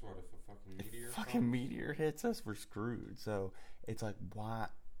want. Guess what? If a fucking meteor hits us, we're screwed. So it's like, why?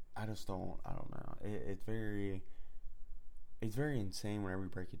 I don't know. It's very insane whenever we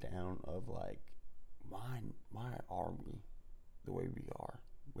break it down. Of like, why are we the way we are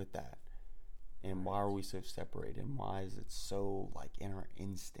with that? And why are we so separated? And why is it so, like, in our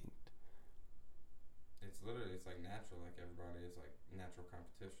instinct? It's like natural. Like, everybody is like natural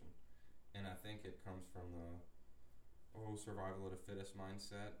competition. And I think it comes from the survival of the fittest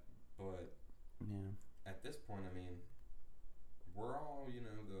mindset. But yeah, at this point, I mean, we're all, you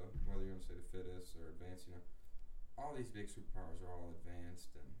know, whether you want to say the fittest or advanced, you know, all these big superpowers are all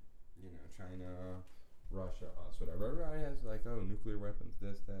advanced, and, you know, China, Russia, us, whatever. Everybody has, like, nuclear weapons,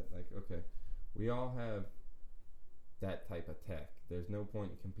 this, that. Like, okay, we all have that type of tech. There's no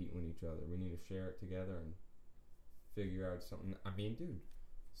point in competing with each other. We need to share it together and figure out something. I mean, dude,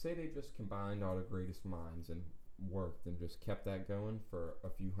 say they just combined all the greatest minds and worked and just kept that going for a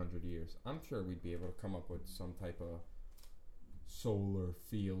few hundred years. I'm sure we'd be able to come up with some type of solar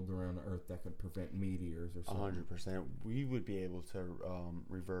field around the Earth that could prevent meteors or something. 100%. We would be able to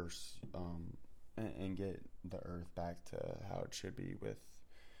reverse and get the Earth back to how it should be with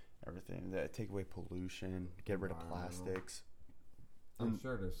everything. Take away pollution, get rid of plastics. I'm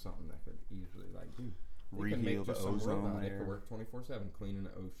sure there's something that could easily, like, do. Reheal the ozone layer. It could work 24/7 cleaning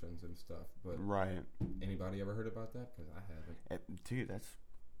the oceans and stuff. But right. Anybody ever heard about that? Because I haven't. Dude,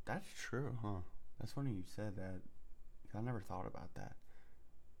 that's true, huh? That's funny you said that. I never thought about that.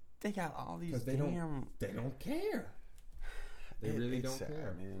 They got all these They don't care. They really don't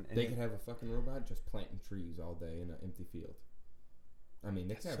care, man. They could have a fucking robot just planting trees all day in an empty field. I mean,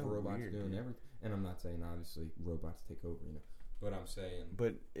 they could have robots doing everything. And I'm not saying, obviously, robots take over, you know. But I'm saying...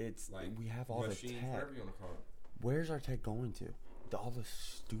 But it's like... We have all machines, the tech. Whatever you want to call it. Where's our tech going to? All the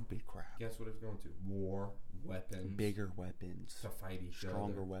stupid crap. Guess what it's going to? War, weapons. Bigger weapons. To fight each other.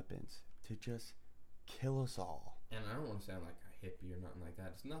 Stronger weapons. To just kill us all. and I don't want to sound like a hippie or nothing like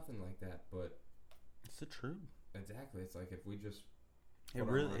that. It's nothing like that, but it's the truth. Exactly. It's like if we just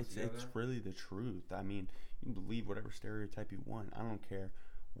it's really the truth. I mean, you can believe whatever stereotype you want. I don't care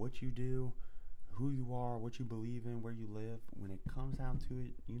what you do, who you are, what you believe in, where you live. When it comes down to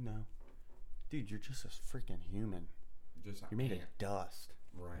it, dude, you're just a freaking human. You're made of dust.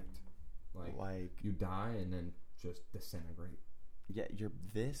 Right. Like you die and then just disintegrate. Yeah,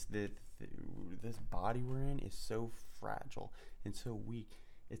 this body we're in is so fragile and so weak.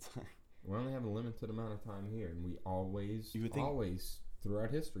 It's like we only have a limited amount of time here, and we always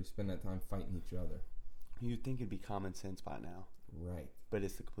throughout history spend that time fighting each other. You'd think it'd be common sense by now. Right. But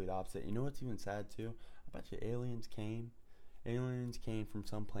it's the complete opposite. You know what's even sad too? I bet you aliens came from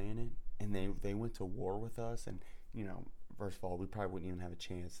some planet and they went to war with us, and first of all, we probably wouldn't even have a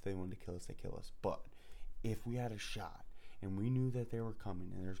chance. If they wanted to kill us, they kill us. But if we had a shot and we knew that they were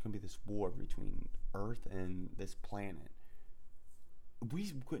coming and there's going to be this war between Earth and this planet,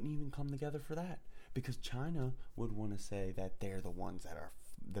 we couldn't even come together for that, because China would want to say that they're the ones that are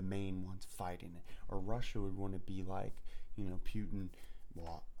the main ones fighting it, or Russia would want to be like, Putin,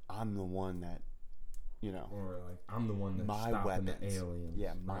 well, I'm the one that, or like I'm the one that's stopping the aliens.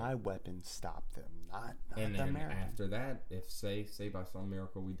 Yeah, my weapons stopped them, not and the then Americans. After that, if say by some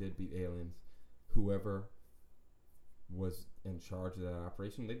miracle we did beat aliens, whoever was in charge of that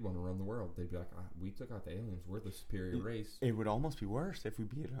operation, they'd want to run the world. They'd be like, we took out the aliens. We're the superior race. It would almost be worse if we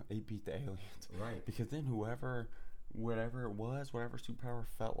beat the aliens. Right. Because then whatever it was, whatever superpower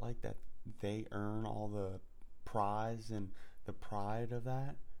felt like that, they earn all the prize and the pride of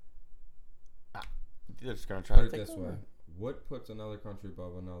that. They're just going to try to take it this way. What puts another country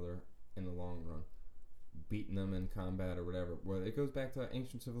above another in the long run? Beating them in combat or whatever. Well, it goes back to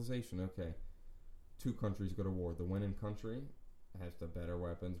ancient civilization. Okay. 2 countries go to war. The winning country has the better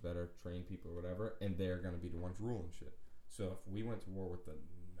weapons, better trained people, or whatever, and they're going to be the ones ruling shit. So if we went to war with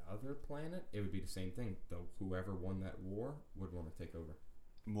another planet, it would be the same thing. Whoever won that war would want to take over.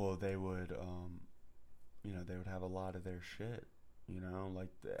 Well, they would, they would have a lot of their shit.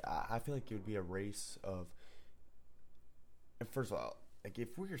 I feel like it would be a race of. First of all, like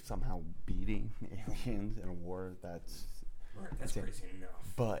if we're somehow beating aliens in a war, that's crazy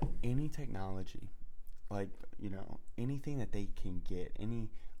enough. But any technology, like anything that they can get, any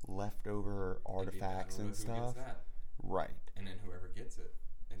leftover artifacts and stuff, right? And then whoever gets it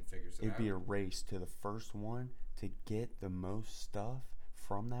and figures it out, it'd be a race to the first one to get the most stuff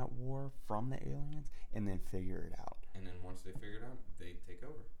from that war, from the aliens, and then figure it out. And then once they figure it out, they take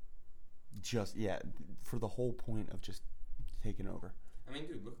over. For the whole point of just taking over. I mean,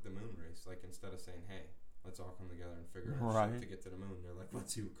 dude, look at the moon race. Like, instead of saying, hey, let's all come together and figure out shit to get to the moon, they're like,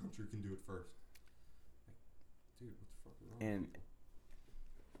 let's see what country can do it first. Like, dude, what the fuck is wrong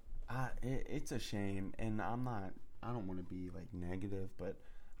with people? It's a shame, and I don't want to be, like, negative, but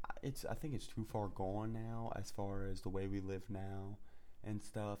I think it's too far gone now as far as the way we live now and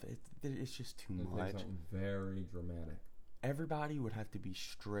stuff. It's just too much. Something very dramatic. Everybody would have to be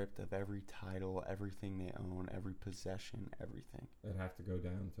stripped of every title, everything they own, every possession, everything. It'd have to go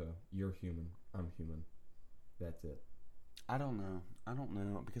down to you're human, I'm human. That's it. I don't know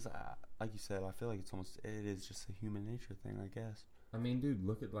because like you said, I feel like it is just a human nature thing, I guess. I mean, dude,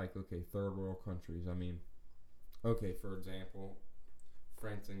 look at third world countries. I mean, for example,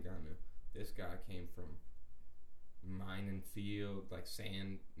 France and Ghana. This guy came from mining field, like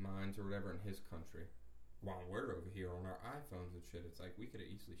sand mines or whatever in his country. While we're over here on our iPhones and shit, it's like we could have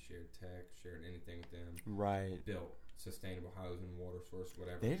easily shared tech, shared anything with them. Right. Built sustainable housing, water source,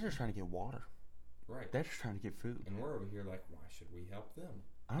 whatever. They're just trying to get water. Right. They're just trying to get food. And we're over here like, why should we help them?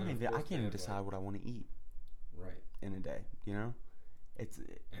 I can't even decide what I want to eat. Right. In a day,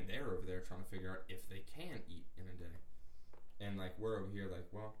 And they're over there trying to figure out if they can eat in a day. And like we're over here like,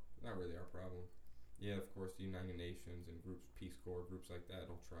 well, not really our problem. Yeah, of course, the United Nations and groups, Peace Corps, groups like that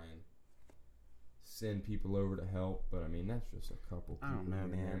will try and send people over to help, but I mean that's just a couple people. I don't know,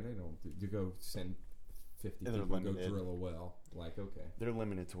 man. They don't to go send 50 people to go drill a well. Like, okay, they're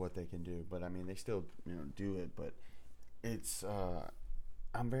limited to what they can do, but I mean they still do it. But it's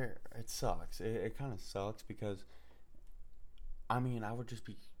it sucks. It kind of sucks because I mean I would just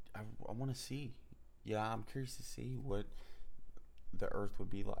be I want to see. Yeah, I'm curious to see what the Earth would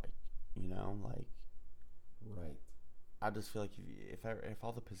be like. Like right. I just feel like if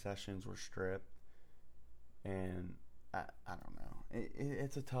all the possessions were stripped. And I don't know.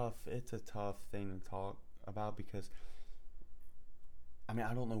 It's a tough thing to talk about because I mean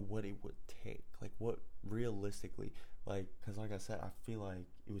I don't know what it would take. Like what realistically, because like I said, I feel like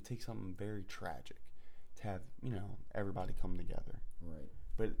it would take something very tragic to have everybody come together. Right.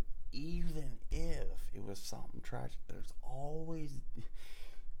 But even if it was something tragic, there's always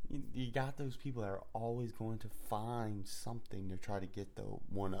you got those people that are always going to find something to try to get the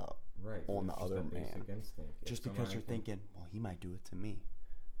one up on the other man. Just because you're thinking, well, he might do it to me.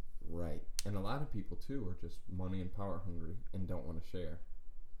 Right. And a lot of people, too, are just money and power hungry and don't want to share.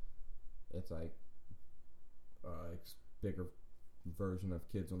 It's like bigger version of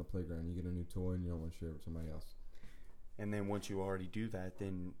kids on the playground. You get a new toy and you don't want to share it with somebody else. And then once you already do that,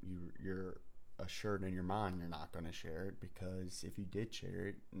 then you're assured in your mind you're not going to share it, because if you did share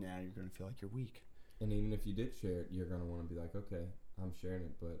it, now you're going to feel like you're weak. And even if you did share it, you're going to want to be like, okay, I'm sharing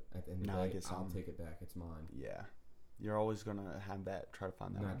it, but at the end of the day, I'll take it back. It's mine. Yeah. You're always going to have that, try to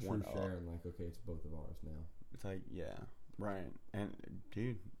find that not one true sharing, like, okay, it's both of ours now. It's like, yeah, right. And,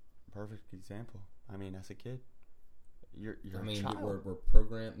 dude, perfect example. I mean, as a kid, you're a child. We're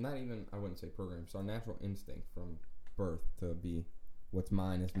programmed, not even, I wouldn't say programmed, it's our natural instinct from birth to be what's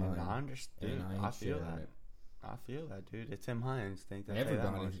mine is mine. And I understand. And I feel that. I feel that, dude. It's in my instinct.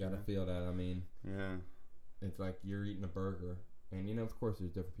 Everybody's got to feel that. I mean, yeah. It's like you're eating a burger, and you know, of course,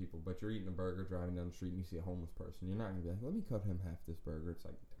 there's different people, but you're eating a burger, driving down the street, and you see a homeless person. You're not gonna be like, "Let me cut him half this burger." It's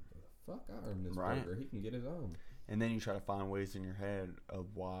like, the fuck, I earned this burger. He can get his own. And then you try to find ways in your head of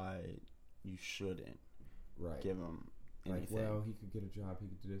why you shouldn't give him anything. Like, well, he could get a job. He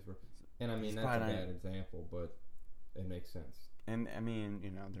could do this. And I mean, that's a bad example, but it makes sense. And I mean, you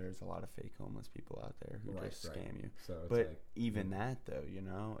know, there's a lot of fake homeless people out there who just scam you. So it's but even that, though, you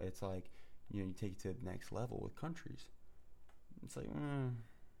know, it's like, you know, you take it to the next level with countries. It's like, you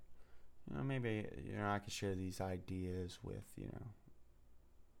know, maybe, you know, I could share these ideas with, you know,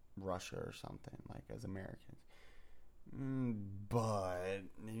 Russia or something, like, as Americans. But,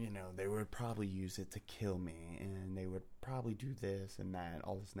 you know, they would probably use it to kill me, and they would probably do this and that,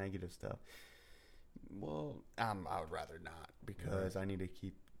 all this negative stuff. Well, I would rather not, because I need to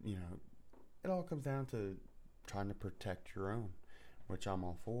keep, you know, it all comes down to trying to protect your own, which I'm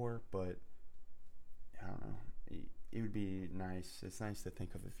all for, but I don't know. It would be nice. It's nice to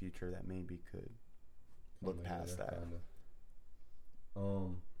think of a future that maybe could look past that.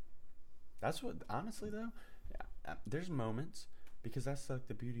 That's what, honestly, though, there's moments, because that's like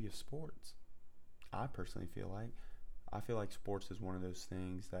the beauty of sports. I personally feel like sports is one of those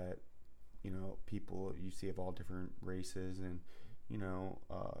things that, you know, people you see of all different races and, you know,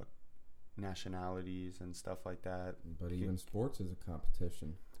 nationalities and stuff like that. But even sports is a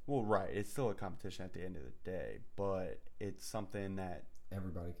competition. Well, right. It's still a competition at the end of the day, but it's something that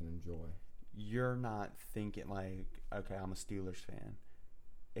everybody can enjoy. You're not thinking like, okay, I'm a Steelers fan.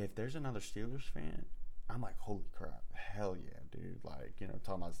 If there's another Steelers fan, I'm like, holy crap, hell yeah, dude. Like, you know,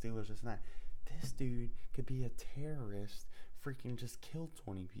 talking about Steelers, this and that. This dude could be a terrorist, freaking just killed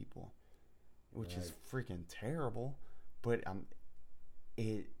 20 people. Which is freaking terrible, but I don't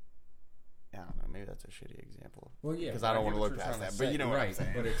know, maybe that's a shitty example. Well, yeah, because I don't want to look past that, but you know what I'm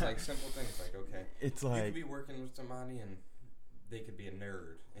saying. But it's like simple things, like, okay, it's like you could be working with somebody and they could be a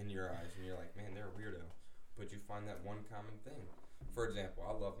nerd in your eyes, and you're like, man, they're a weirdo, but you find that one common thing. For example,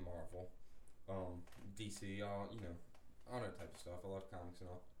 I love Marvel, DC, all, you know, all that type of stuff. I love comics and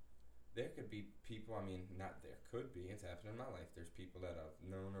all. There could be people, I mean, not there could be, it's happened in my life. There's people that I've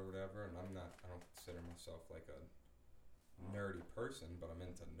known or whatever, and I don't consider myself like a nerdy person, but I'm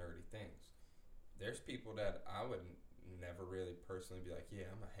into nerdy things. There's people that I would never really personally be like, yeah,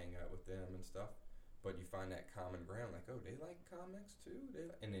 I'm going to hang out with them and stuff. But you find that common ground, like, oh, they like comics too?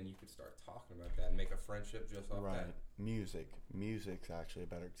 And then you could start talking about that and make a friendship just off that. Music's actually a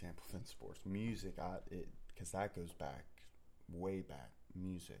better example than sports. Music, because that goes back, way back,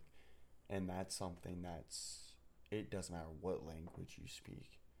 music. And that's something it doesn't matter what language you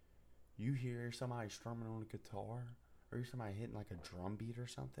speak. You hear somebody strumming on a guitar, or you hear somebody hitting like a drum beat or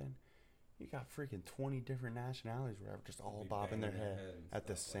something, you got freaking 20 different nationalities or whatever, just all bobbing their head at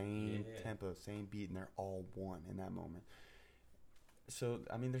the same tempo, same beat, and they're all one in that moment. So,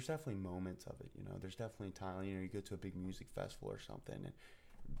 I mean, there's definitely moments of it, you know. There's definitely time, you know, you go to a big music festival or something, and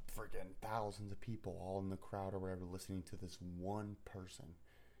freaking thousands of people all in the crowd or whatever listening to this one person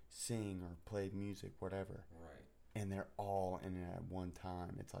sing or play music, whatever. Right. And they're all in it at one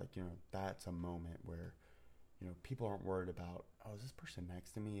time. It's like, you know, that's a moment where, you know, people aren't worried about, oh, is this person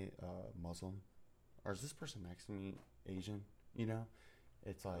next to me Muslim? Or is this person next to me Asian? You know?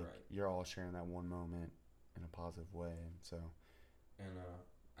 It's like you're all sharing that one moment in a positive way. And so. And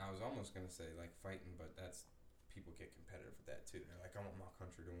I was almost going to say, like, fighting, but that's, people get competitive with that too. They're like, I want my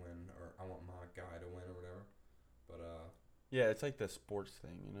country to win, or I want my guy to win, or whatever. But, yeah, it's like the sports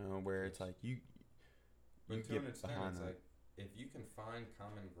thing, you know, where it's like you but to an extent, it's like, if you can find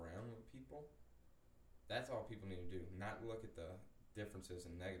common ground with people, that's all people need to do. Not look at the differences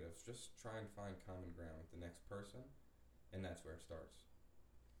and negatives. Just try and find common ground with the next person, and that's where it starts.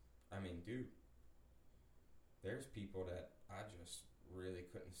 I mean, dude, there's people that I just really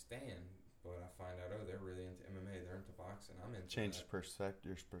couldn't stand, but I find out, oh, they're really into MMA, they're into boxing, I'm into Change that. your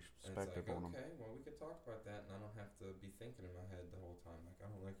perspective like, on them. Okay, well, we could talk about that, and I don't have to be thinking in my head the whole time, like, I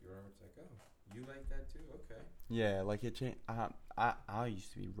don't like you, Robert. It's like, oh, you like that too? Okay. Yeah, like it changed. I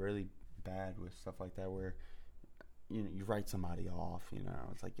used to be really bad with stuff like that, where you write somebody off.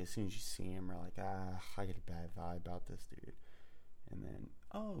 It's like as soon as you see him, you're like, I get a bad vibe about this dude, and then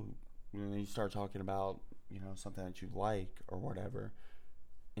you start talking about something that you like or whatever,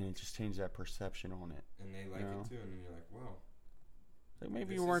 and it just changes that perception on it. And they like it too, and then you're like, well, like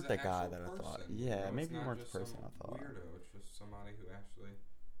maybe you weren't the guy that I thought. Yeah, maybe you weren't the person I thought. Weirdo. It's just somebody who actually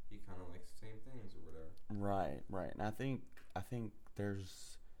he kind of likes the same things or whatever. Right. And I think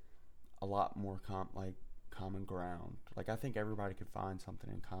there's a lot more common ground. Like I think everybody could find something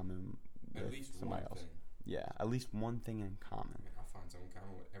in common with at least somebody else. Thing. Yeah, at least one thing in common. I mean, I find something in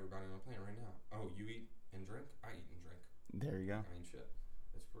common with everybody on the planet right now. Oh, you eat and drink? I eat and drink. There you go. I mean, shit.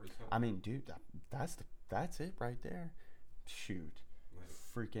 It's pretty simple. I mean, dude, that's it right there. Shoot. Like,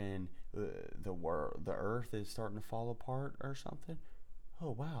 freaking the earth is starting to fall apart or something. Oh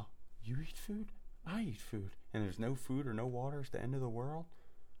wow, you eat food, I eat food, and there's no food or no water. It's the end of the world.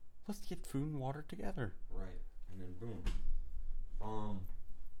 Let's get food and water together. Right, and then boom.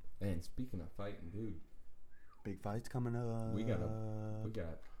 And speaking of fighting, dude, big fights coming up. We got a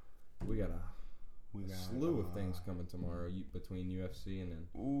slew of things coming tomorrow between UFC and then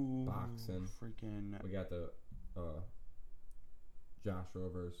boxing. Freaking. We got the Joshua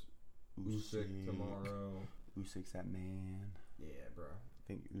versus Usyk tomorrow. Usyk's that man. Yeah, bro. I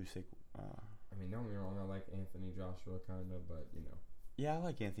think Usyk. I mean, don't get me wrong. I like Anthony Joshua kind of, but Yeah, I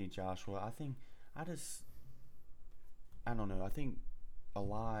like Anthony Joshua. I don't know. I think a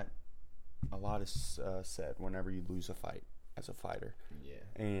lot is said whenever you lose a fight as a fighter.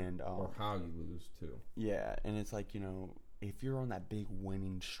 Yeah. And or how you lose too. Yeah, and it's like if you're on that big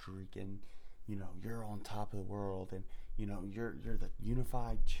winning streak and you're on top of the world and you're the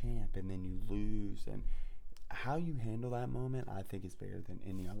unified champ and then you lose, and how you handle that moment, I think is bigger than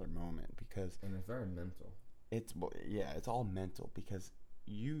any other moment, because and it's very mental. It's all mental, because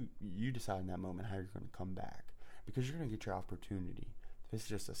you decide in that moment how you're going to come back, because you're going to get your opportunity. This is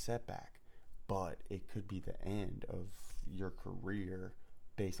just a setback, but it could be the end of your career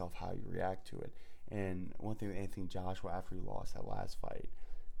based off how you react to it. And one thing with Anthony Joshua, after he lost that last fight,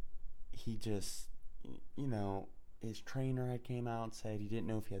 he just, his trainer had came out and said he didn't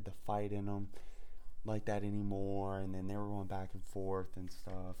know if he had the fight in him like that anymore, and then they were going back and forth and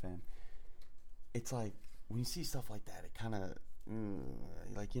stuff, and it's like, when you see stuff like that, it kind of,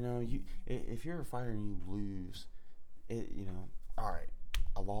 if you're a fighter and you lose, all right,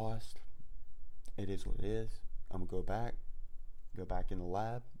 I lost, it is what it is, I'm going to go back in the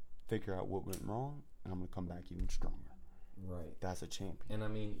lab, figure out what went wrong, and I'm going to come back even stronger. Right. That's a champion. And I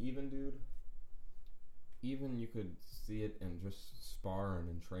mean, even you could see it in just sparring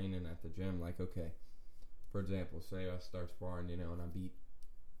and training at the gym. Like, okay, for example, say I start sparring, and I beat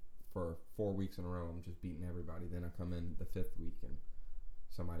for 4 weeks in a row, I'm just beating everybody. Then I come in the 5th week and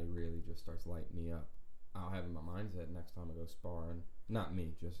somebody really just starts lighting me up. I'll have in my mindset next time I go sparring, not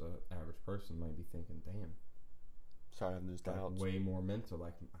me, just an average person might be thinking, damn. Sorry, having those doubts. Way more mental,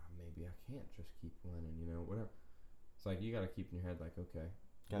 like, maybe I can't just keep winning, whatever. It's like, you got to keep in your head, like, okay,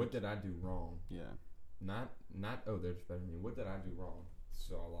 what did I do wrong? Yeah. Not, oh, they're just better than me. What did I do wrong?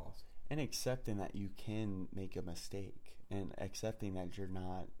 So I lost. And accepting that you can make a mistake, and accepting that you're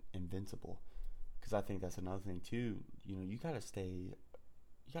not invincible. Because I think that's another thing too. You gotta stay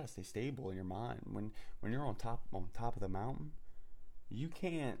stable in your mind. When you're on top of the mountain, you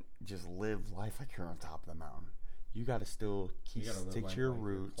can't just live life like you're on top of the mountain. You gotta still stick to your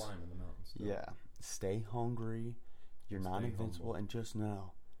roots. Climbing the mountain still. Yeah, stay hungry. You're not invincible, humble. And just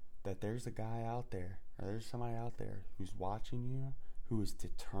know that there's a guy out there, or there's somebody out there who's watching you, who is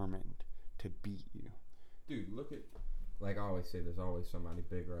determined to beat you. Dude, look at, like I always say, there's always somebody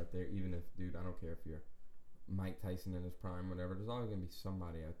bigger out there. Even if, dude, I don't care if you're Mike Tyson in his prime, whatever, there's always going to be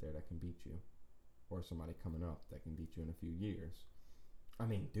somebody out there that can beat you. Or somebody coming up that can beat you in a few years. I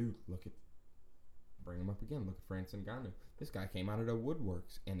mean, dude, bring him up again. Look at Francis Ngannou. This guy came out of the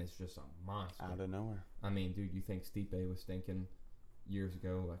woodworks, and it's just a monster. Out of nowhere. I mean, dude, you think Stipe was thinking years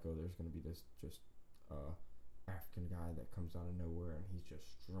ago, like, oh, there's going to be this just African guy that comes out of nowhere, and he's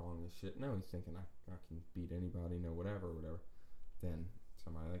just strong as shit. No, he's thinking, I can beat anybody, whatever. Then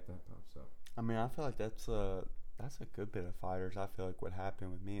somebody like that pops up. I mean, I feel like that's a good bit of fighters. I feel like what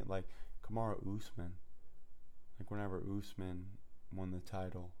happened with me, like Kamaru Usman, like whenever Usman won the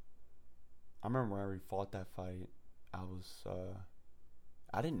title. I remember whenever he fought that fight,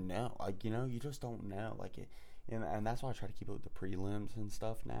 I didn't know. Like, you know, you just don't know. Like, and that's why I try to keep it with the prelims and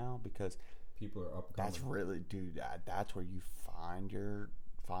stuff now, because people are upcoming. That's really, dude, that's where you find your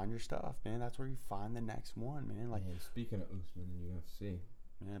stuff, man. That's where you find the next one, man. Like, man, speaking of Usman in UFC.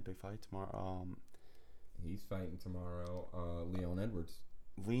 Yeah, big fight tomorrow. He's fighting tomorrow, Leon Edwards.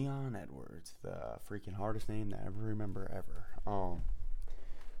 Leon Edwards, the freaking hardest name to ever remember ever.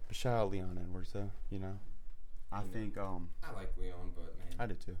 But shout out Leon Edwards, though. You know, I think. I like Leon, but man, I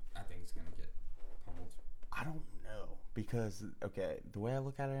did too. I think he's gonna get pummeled. I don't know, because the way I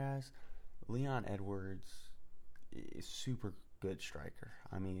look at it as Leon Edwards is super good striker.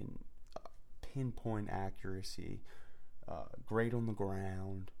 I mean, pinpoint accuracy, great on the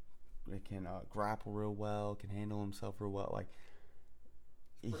ground. It can grapple real well, can handle himself real well. Like,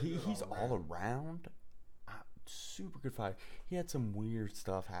 he's all around. Super good fighter. He had some weird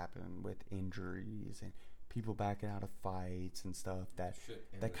stuff happen with injuries and people backing out of fights and stuff that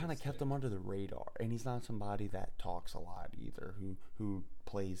kind of kept him under the radar. And he's not somebody that talks a lot either, who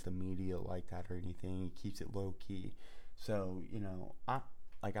plays the media like that or anything. He keeps it low key. So, you know, I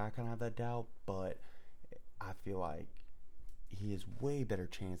kind of have that doubt, but I feel like he has way better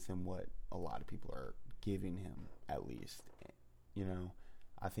chance than what a lot of people are giving him, at least. You know,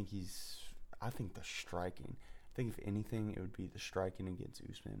 I think the striking. I think if anything, it would be the striking against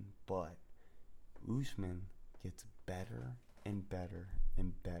Usman. But Usman gets better and better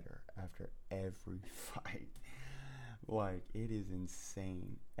and better after every fight. Like, it is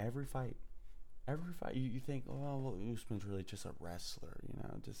insane. Every fight, you think, oh, well, Usman's really just a wrestler, you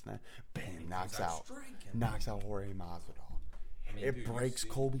know, just that. Bam, knocks out Jorge Masvidal. I mean, it breaks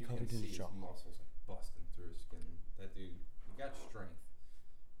Colby Covington's jaw. His muscles like busting through his skin. That dude, he got strength,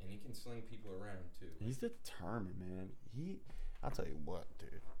 and he can sling people around too. He's determined, man. I'll tell you what,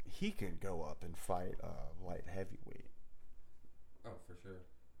 dude. He could go up and fight light heavyweight. Oh, for sure.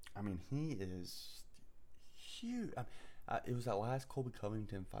 I mean, he is huge. It was that last Colby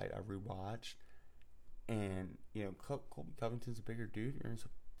Covington fight I rewatched, and you know, Colby Covington's a bigger dude, and he's a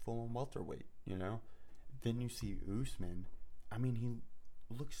full-on welterweight. You know, then you see Usman. I mean, he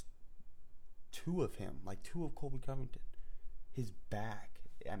looks two of Colby Covington. His back,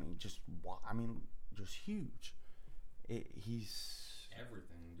 just huge. He's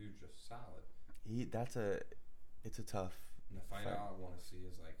everything, dude, just solid. It's a tough. And the fight I want to see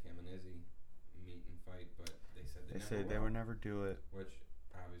is like him and Izzy meet and fight, but they said they would never do it. Which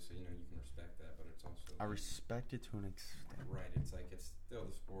obviously, you know, you can respect that, but it's also I respect it to an extent. Right, it's like it's still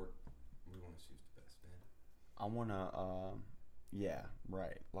the sport. We want to see who's the best, man. I want to. Yeah,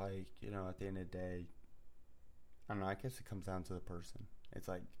 right. Like, you know, at the end of the day, I don't know. I guess it comes down to the person. It's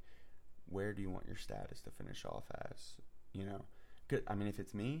like, where do you want your status to finish off as? You know, I mean, if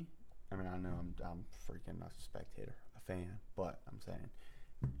it's me, I mean, I know I'm freaking a spectator, a fan, but I'm saying,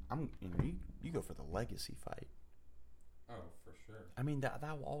 you go for the legacy fight. Oh, for sure. I mean, that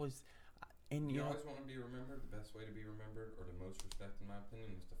will always, and you always want to be remembered. The best way to be remembered, or the most respect, in my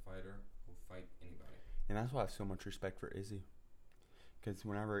opinion, is the fighter who will fight anybody. And that's why I have so much respect for Izzy. Because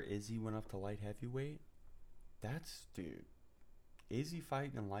whenever Izzy went up to light heavyweight, dude, Izzy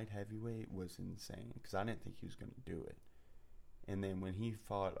fighting in light heavyweight was insane. Because I didn't think he was going to do it. And then when he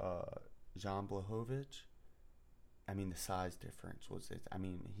fought Jan Blachowicz, I mean, the size difference was it. I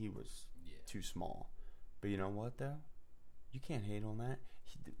mean, he was too small. But you know what, though? You can't hate on that.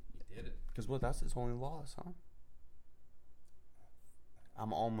 He did it. Because that's his only loss, huh?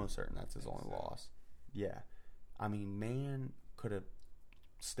 I'm almost certain that's his only loss. Yeah. I mean, man could have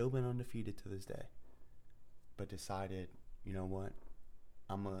still been undefeated to this day, but decided, you know what,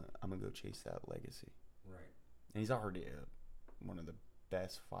 I'm gonna go chase that legacy. Right. And he's already one of the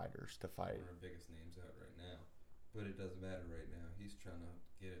best fighters to fight. One of the biggest names out right now, but it doesn't matter right now. He's trying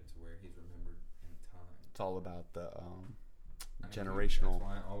to get it to where he's remembered in time. It's all about the generational. That's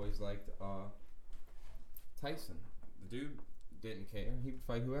why I always liked Tyson. The dude didn't care. He would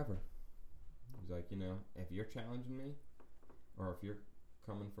fight whoever. He's like, you know, if you're challenging me, or if you're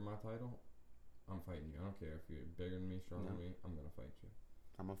coming for my title, I'm fighting you. I don't care if you're bigger than me, stronger than me. I'm gonna fight you.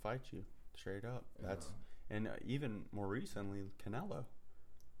 I'm gonna fight you straight up. And even more recently, Canelo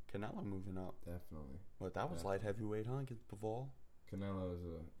moving up. Definitely. But that was light heavyweight, huh? Against Bivol. Canelo is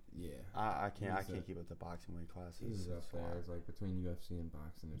I can't keep up the boxing weight classes. He's up there. It's like between UFC and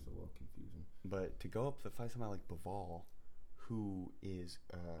boxing, there's a little confusion. But to go up to fight somebody like Bivol, who is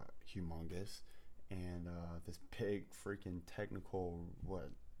humongous, and this big freaking technical,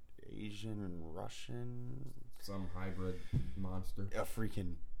 Asian and Russian, some hybrid monster, a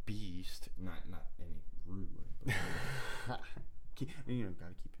freaking beast. Not any rude way, but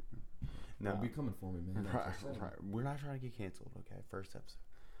Gotta keep it. No, be coming for me, man. Right. We're not trying to get canceled. Okay, first episode.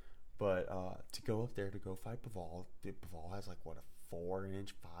 But to go up there to go fight Bivol, Bivol has like what a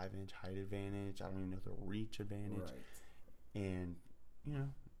 4-inch, 5-inch height advantage. I don't even know the reach advantage. Right. And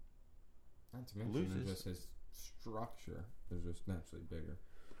not to mention just his structure is just naturally bigger.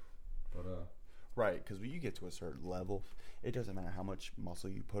 But right, because when you get to a certain level, it doesn't matter how much muscle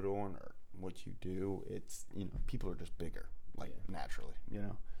you put on or what you do. It's people are just bigger, naturally,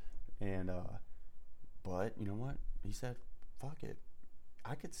 And but you know what? He said, "Fuck it,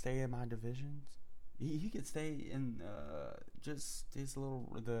 I could stay in my divisions. He could stay in just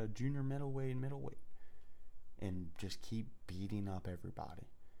the junior middleweight and middleweight, and just keep beating up everybody."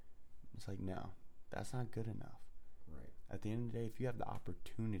 It's like, no, that's not good enough. Right. At the end of the day, if you have the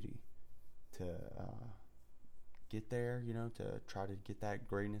opportunity to get there, to try to get that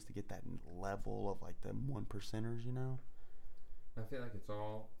greatness, to get that level of like the 1%ers, I feel like it's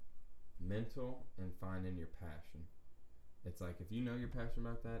all mental and finding your passion. It's like if you know you're passionate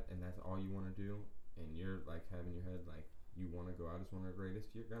about that and that's all you want to do, and you're like having your head like you want to go out as one of the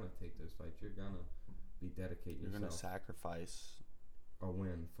greatest, you're gonna take those fights. You're gonna be dedicating yourself. You're gonna sacrifice a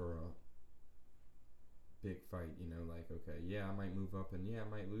win for a big fight, like, okay, yeah, I might move up and yeah, I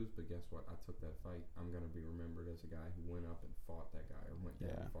might lose, but guess what? I took that fight. I'm going to be remembered as a guy who went up and fought that guy, or went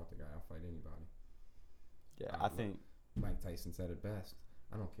down and fought the guy. I'll fight anybody. Yeah, I think Mike Tyson said it best.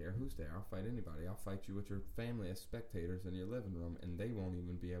 I don't care who's there. I'll fight anybody. I'll fight you with your family as spectators in your living room, and they won't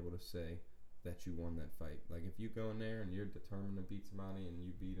even be able to say that you won that fight. Like, if you go in there and you're determined to beat somebody and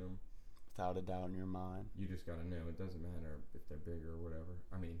you beat them, without a doubt in your mind, you just got to know it doesn't matter if they're bigger or whatever.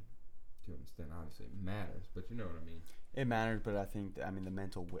 I mean, to an extent, obviously it matters, but you know what I mean. It matters, but I think the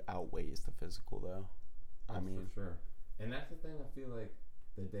mental outweighs the physical, though. Oh, for sure. And that's the thing I feel like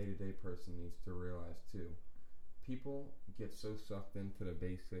the day-to-day person needs to realize too. People get so sucked into the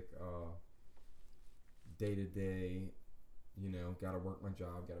basic day-to-day, gotta work my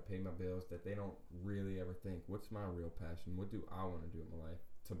job, gotta pay my bills, that they don't really ever think, what's my real passion? What do I want to do in my life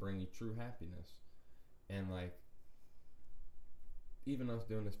to bring you true happiness? And like, even us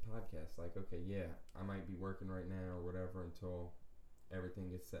doing this podcast, like, okay, yeah, I might be working right now or whatever until everything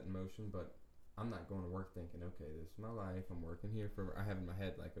gets set in motion, but I'm not going to work thinking, okay, this is my life, I'm working here for, I have in my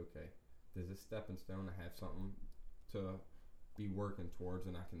head, like, okay, there's a stepping stone, I have something to be working towards,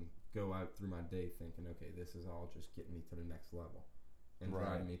 and I can go out through my day thinking, okay, this is all just getting me to the next level and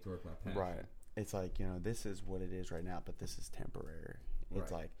driving me towards my passion. Right. It's like, this is what it is right now, but this is temporary.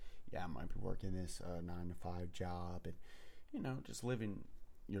 It's like, yeah, I might be working this 9-to-5 job and, just living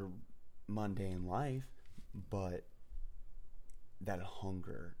your mundane life, but that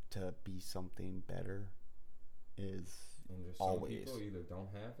hunger to be something better is and just always. Some people either don't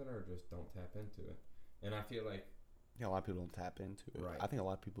have it or just don't tap into it. And I feel like a lot of people don't tap into it. Right. I think a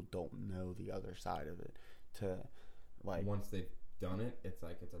lot of people don't know the other side of it. To like, once they've done it, it's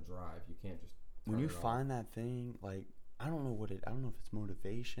like it's a drive. You can't just when you find that thing, like, I don't know if it's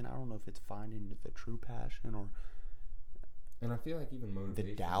motivation. I don't know if it's finding the true passion or. And I feel like even motivation,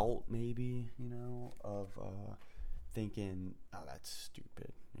 the doubt, maybe, of thinking, oh, that's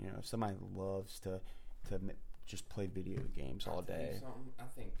stupid. If somebody loves to just play video games all day. I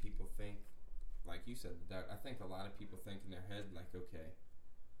think people think, like you said, that I think a lot of people think in their head, like, okay,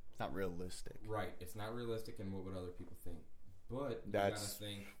 it's not realistic. Right, it's not realistic, and what would other people think? But you gotta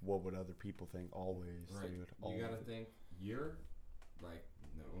think, what would other people think? Always, right? Dude, you gotta think you're like,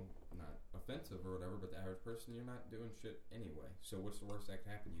 no, not offensive or whatever, but the average person, you're not doing shit anyway. So what's the worst that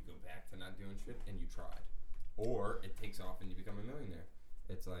can happen? You go back to not doing shit and you tried, or it takes off and you become a millionaire.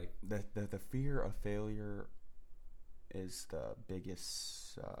 It's like the fear of failure is the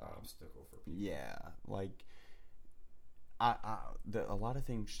biggest obstacle for people. Yeah, like a lot of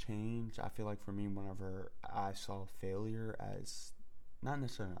things changed. I feel like for me, whenever I saw failure as not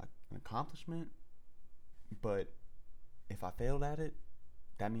necessarily an accomplishment, but if I failed at it,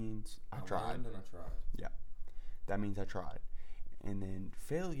 that means I tried. And I tried. Yeah, that means I tried. And then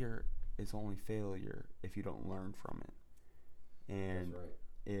failure is only failure if you don't learn from it. And that's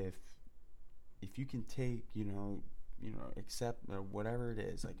right. If you can take, accept or whatever it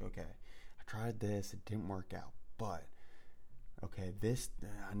is, like, okay, I tried this, it didn't work out, but okay, this,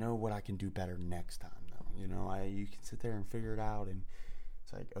 I know what I can do better next time, though. You can sit there and figure it out, and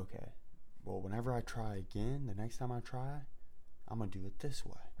it's like, okay, well, whenever I try again, the next time I try, I'm gonna do it this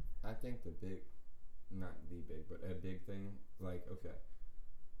way. I think not the big, but a big thing, like, okay,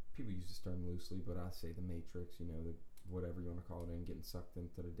 people use this term loosely, but I say the matrix, whatever you want to call it, and getting sucked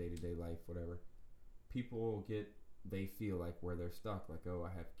into the day-to-day life, whatever. People they feel like where they're stuck, like, oh,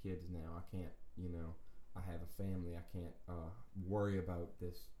 I have kids now, I can't, I have a family. I can't worry about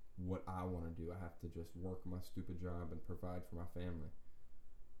this, what I want to do. I have to just work my stupid job and provide for my family.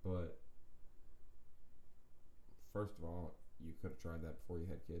 But first of all, you could have tried that before you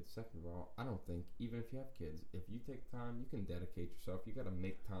had kids. Second of all, I don't think, even if you have kids, if you take time, you can dedicate yourself. You got to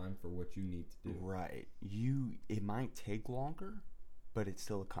make time for what you need to do. Right. It might take longer, but it's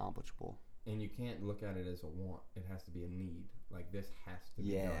still accomplishable. And you can't look at it as a want. It has to be a need. Like, this has to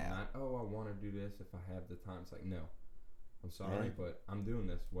be done. Not, oh, I want to do this if I have the time. It's like, no. I'm sorry, but I'm doing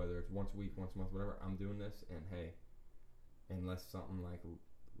this. Whether it's once a week, once a month, whatever, I'm doing this. And, hey, unless something like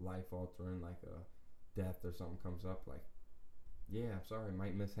life-altering, like a death or something comes up, like, yeah, I'm sorry, I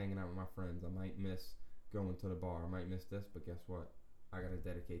might miss hanging out with my friends. I might miss going to the bar. I might miss this, but guess what? I got to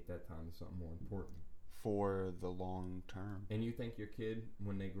dedicate that time to something more important. For the long term. And you think your kid,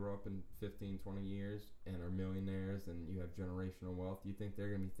 when they grow up in 15, 20 years and are millionaires and you have generational wealth, you think they're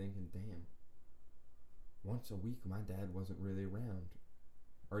going to be thinking, damn, once a week my dad wasn't really around?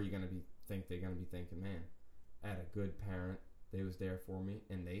 Or are you going to think they're going to be thinking, man, I had a good parent, they was there for me,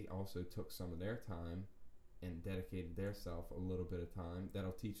 and they also took some of their time and dedicated their self a little bit of time.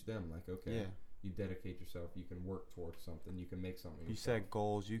 That'll teach them, like, okay, you dedicate yourself, you can work towards something, you can make something. You set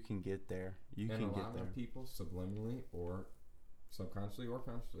goals, you can get there. You can get there. And a lot of people subliminally or subconsciously or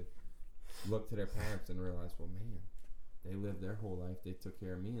consciously look to their parents and realize, well, man, they lived their whole life, they took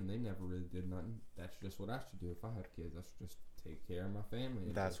care of me, and they never really did nothing. That's just what I should do if I have kids. I should just take care of my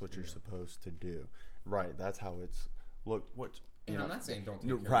family. That's what you're supposed to do. Right, that's how it's... Look, I'm not saying don't take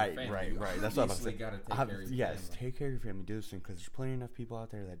care of your family. Right. That's what I'm saying. Got to take care of your family. Yes, take care of your family. Do those things because there's plenty enough people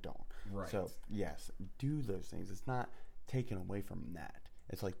out there that don't. Right. So, yes, do those things. It's not taken away from that.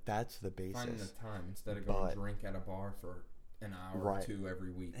 It's like that's the basis. Finding the time instead of going to drink at a bar for an hour or two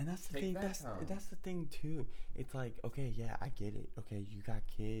every week. And that's the thing. That's the thing too. It's like, okay, yeah, I get it. Okay, you got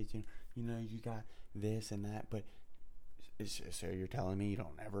kids, you know, you got this and that, but so you're telling me you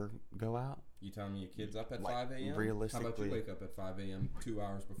don't ever go out? You telling me your kid's up at 5 a.m.? Realistically. How about you wake up at 5 a.m. 2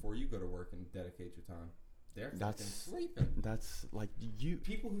 hours before you go to work and dedicate your time? They're fucking sleeping. That's like you...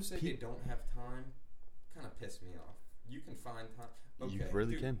 People who say they don't have time kind of piss me off. You can find time. Okay, you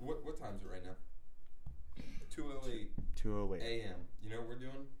really can. What time is it right now? 2:08. 2:08 a.m. You know what we're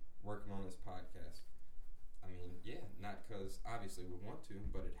doing? Working on this podcast. I mean, yeah, not because obviously we want to,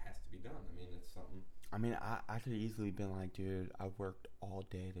 but it has to be done. I mean, it's something... I mean, I could have easily been like, dude, I worked all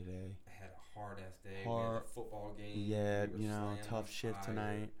day today. I had a hard-ass day. We had a football game. Yeah, tough shift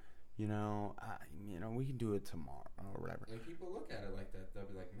tonight. We can do it tomorrow or whatever. And people look at it like that. They'll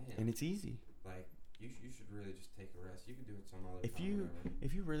be like, man. And it's easy. Like, you should really just take a rest. You can do it some other time.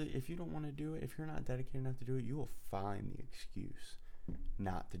 If you don't want to do it, if you're not dedicated enough to do it, you will find the excuse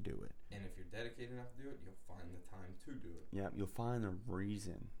not to do it. And if you're dedicated enough to do it, you'll find the time to do it. Yeah, you'll find the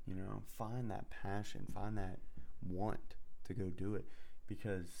reason, find that passion, find that want to go do it.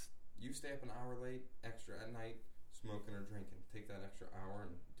 Because you stay up an hour late, extra at night, smoking or drinking. Take that extra hour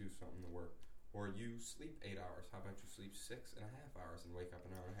and do something to work. Or you sleep 8 hours. How about you sleep 6.5 hours and wake up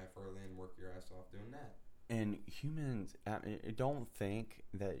an hour and a half early and work your ass off doing that? And humans, don't think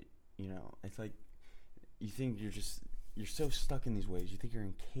that, it's like you think you're so stuck in these ways. You think you're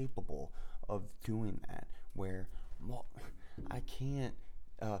incapable of doing that. Where, well, I can't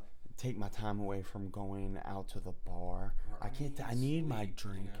take my time away from going out to the bar. I need my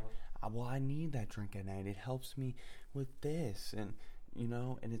drink. I need that drink at night. It helps me with this, and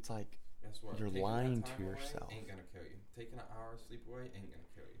and it's like you're lying to yourself. Ain't gonna kill you. Taking an hour of sleep away ain't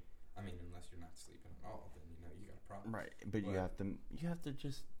gonna kill you. I mean, unless you're not sleeping at all, then you got a problem. Right, but you have to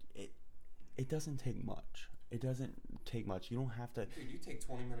just it doesn't take much. It doesn't take much. You don't have to. Dude, you take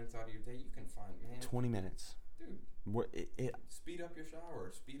 20 minutes out of your day, you can find 20 minutes. Dude, speed up your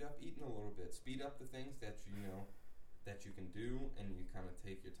shower. Speed up eating a little bit. Speed up the things that that you can do, and you kind of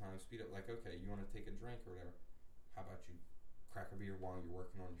take your time. Speed up. Like, okay, you want to take a drink or whatever. How about you crack a beer while you're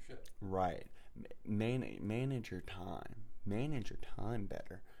working on your shift? Right. Manage your time. Manage your time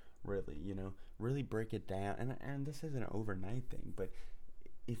better. Really, really break it down. And this isn't an overnight thing, but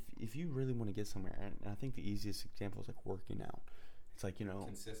if you really want to get somewhere, and I think the easiest example is like working out. It's like,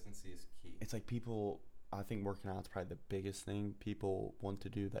 consistency is key. It's like I think working out is probably the biggest thing people want to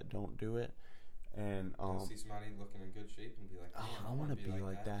do that don't do it. And you'll see somebody looking in good shape and be like, I want to be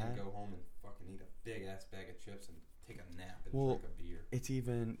like that. And go home and fucking eat a big ass bag of chips and take a nap and drink a beer. It's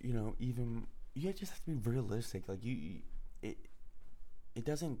even you just have to be realistic. Like it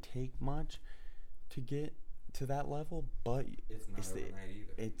doesn't take much to get to that level, but it's not overnight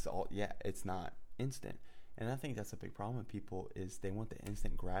either. It's not instant. And I think that's a big problem with people is they want the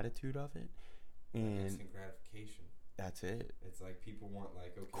instant gratitude of it. And instant gratification. That's it. It's like people want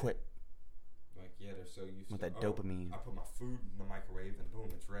like, okay. Quick. Like, yeah, they're so used with to that dopamine. I put my food in the microwave and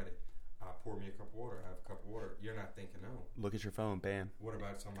boom, it's ready. Pour me a cup of water. I have a cup of water. You're not thinking, oh. Look at your phone, bam. What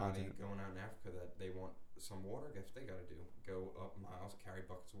about somebody going out in Africa that they want some water? Guess they got to do? Go up miles, carry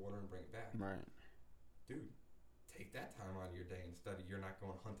buckets of water, and bring it back. Right. Dude, take that time out of your day instead of you're not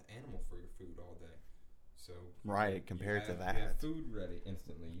going to hunt the animal for your food all day. So right, compared to that, you have food ready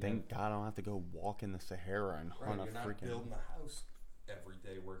instantly. Thank God I don't have to go walk in the Sahara and hunt a freaking. You're not building a house every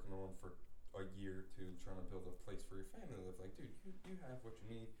day, working on for a year or two, trying to build a place for your family to live. Like, dude, you have what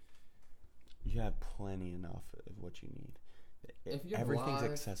you need. You have plenty enough of what you need. If you're everything's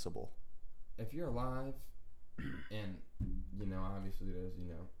alive, accessible. If you're alive, and obviously there's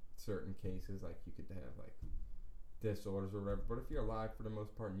certain cases like you could have like disorders or whatever, but if you're alive for the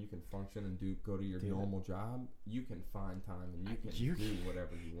most part and you can function and go to your normal job, you can find time and you can do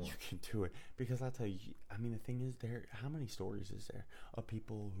whatever you want. You can do it because I tell you, I mean, the thing is, how many stories is there of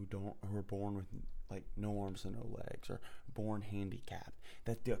people who are born with like no arms and no legs, or born handicapped,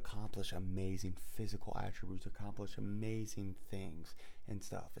 that they accomplish amazing physical attributes, accomplish amazing things and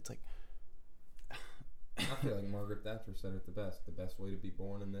stuff. It's like I feel like Margaret Thatcher said it the best. The best way to be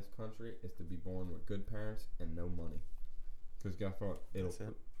born in this country is to be born with good parents and no money. Because guess what? It'll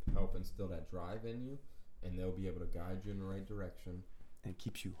help instill that drive in you, and they'll be able to guide you in the right direction. And it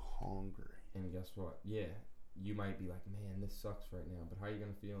keeps you hungry. And guess what? Yeah, you might be like, man, this sucks right now. But how are you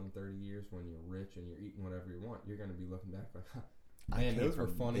going to feel in 30 years when you're rich and you're eating whatever you want? You're going to be looking back like, man, those were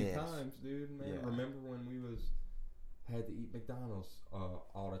funny times, dude. Man, remember when we had to eat McDonald's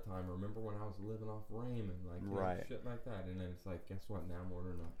all the time? Remember when I was living off ramen, like shit like that? And then it's like, guess what? Now I'm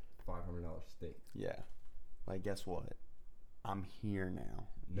ordering a $500 steak. Yeah, like guess what? I'm here now.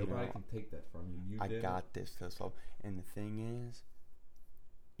 Nobody can take that from you. I got this. And the thing is,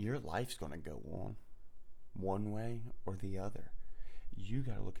 your life's gonna go on one way or the other. You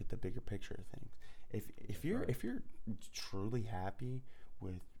got to look at the bigger picture of things. If you're truly happy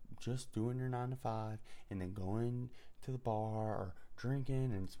with just doing your 9 to 5 and then going to the bar or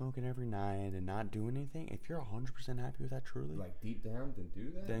drinking and smoking every night and not doing anything, if you're 100% happy with that truly, like deep down, then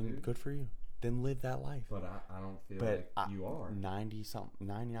do that. Then dude. Good for you. Then live that life. But I don't feel like you are.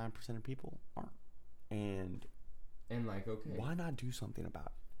 99% of people aren't. And like, okay, why not do something about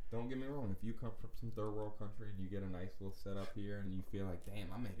it? Don't get me wrong. If you come from some third world country and you get a nice little setup here and you feel like, damn,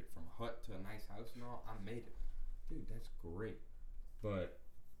 I made it from a hut to a nice house and all, I made it. Dude, that's great. But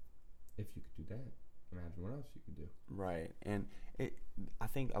if you could do that, imagine what else you could do. Right. And I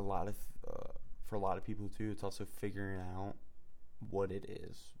think for a lot of people too, it's also figuring out what it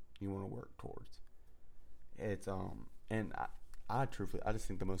is you want to work towards. It's and I truthfully, I just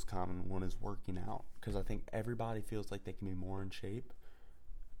think the most common one is working out, because I think everybody feels like they can be more in shape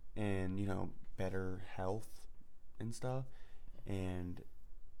and better health and stuff. And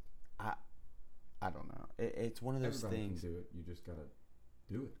I don't know. It's one of those Everybody things. Can do it. You just gotta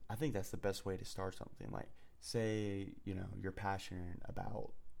do it. I think that's the best way to start something. Like, say you're passionate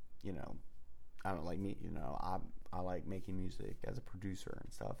about I don't like me. I like making music as a producer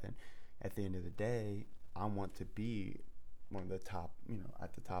and stuff. And at the end of the day, I want to be one of the top,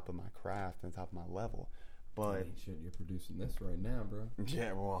 at the top of my craft and the top of my level. But shit, you're producing this right now, bro.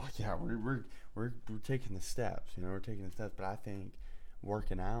 Yeah, well, yeah, we're taking the steps. We're taking the steps. But I think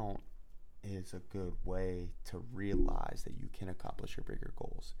working out is a good way to realize that you can accomplish your bigger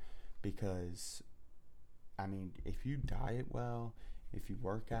goals. Because, I mean, if you diet well, if you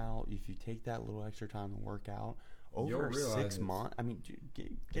work out, if you take that little extra time to work out over 6 months, I mean,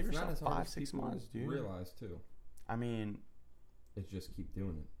 dude, give yourself 5-6 months, dude. Realize too. I mean, it's just keep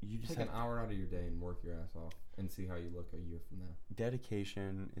doing it. You just take an hour out of your day and work your ass off, and see how you look a year from now.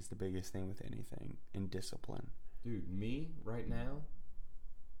 Dedication is the biggest thing with anything, and discipline. Dude, me right now,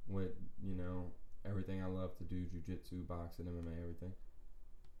 with everything I love to do, jiu-jitsu, boxing, MMA, everything.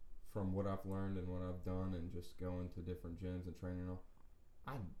 From what I've learned and what I've done, and just going to different gyms and training,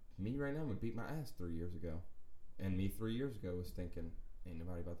 all, me right now would beat my ass 3 years ago, and me 3 years ago was thinking, ain't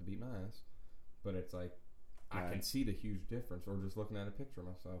nobody about to beat my ass. But it's like, I can see the huge difference, or just looking at a picture of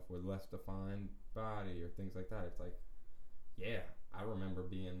myself with less defined body or things like that. It's like, yeah, I remember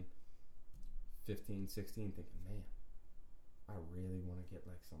being 15, 16 thinking, man, I really want to get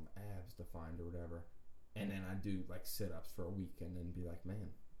like some abs defined or whatever. And then I do like sit-ups for a week and then be like, man,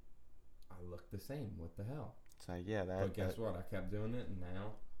 I look the same. What the hell? So yeah, but guess what? I kept doing it, and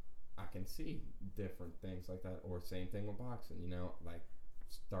now I can see different things like that. Or same thing with boxing, like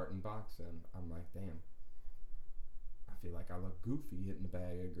starting boxing, I'm like, damn, I feel like I look goofy hitting the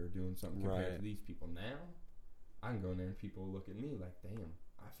bag or doing something compared to these people. Now I can go in there and people look at me like, damn,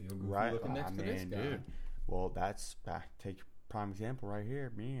 I feel goofy looking next to this guy. Dude. Well, take prime example right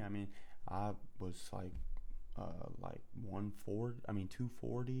here. Me, I mean, I was like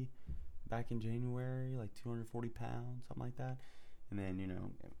 240 back in January, like 240 pounds, something like that. And then,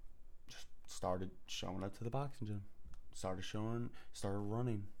 just started showing up to the boxing gym. Started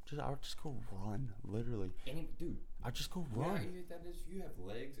running. I would just go run, literally. Dude, I'd just go run. Yeah, that is, you have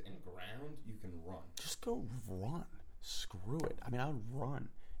legs and ground, you can run. Just go run. Screw it. I mean, I would run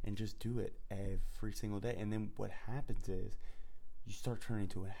and just do it every single day. And then what happens is you start turning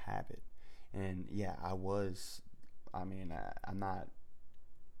into a habit. And yeah, I'm not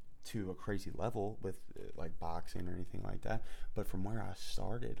to a crazy level with like boxing or anything like that. But from where I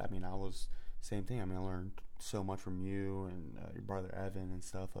started, I mean, I was same thing. I mean, I learned so much from you and your brother Evan and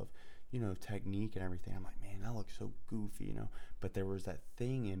stuff of, technique and everything. I'm like, man, that looks so goofy, But there was that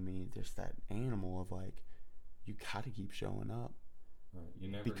thing in me, just that animal of like, you got to keep showing up. Right.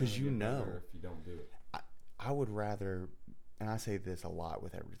 You're never because if you don't do it. I would rather, and I say this a lot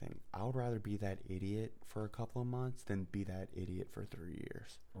with everything, I would rather be that idiot for a couple of months than be that idiot for 3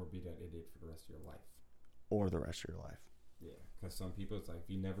 years. Or be that idiot for the rest of your life. Or the rest of your life. Yeah, because some people, it's like, if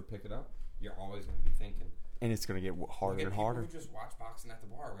you never pick it up, you're always going to be thinking. And it's going to get harder and harder. People who just watch boxing at the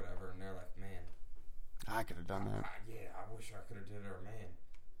bar or whatever, and they're like, man, I could have done that. I wish I could have did it, or man,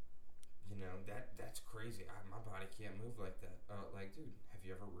 that's crazy. My body can't move like that. Like, dude, have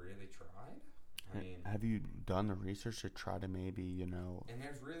you ever really tried? I mean, have you done the research to try to maybe, And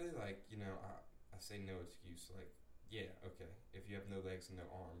there's really, like, I say no excuse. Like, yeah, okay, if you have no legs and no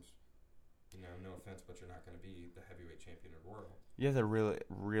arms, no offense, but you're not going to be the heavyweight champion of the world. You have the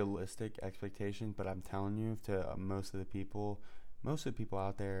realistic expectation, but I'm telling you, to most of the people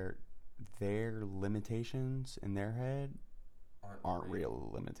out there, their limitations in their head aren't real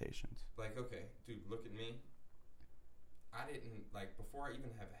limitations. Like, okay, dude, look at me. I didn't, like, before I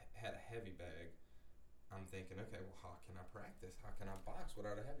even had a heavy bag, I'm thinking, okay, well, how can I practice? How can I box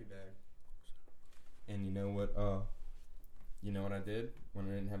without a heavy bag? And you know what I did when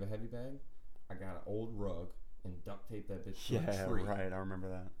I didn't have a heavy bag? I got an old rug and duct taped that bitch to a tree. Yeah, right, I remember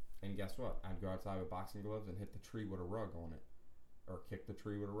that. And guess what? I'd go outside with boxing gloves and hit the tree with a rug on it. Or kick the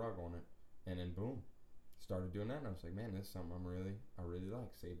tree with a rug on it. And then boom. Started doing that, and I was like, man, this is something I really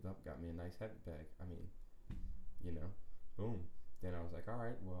like. Saved up, got me a nice heavy bag. I mean, boom. Then I was like, all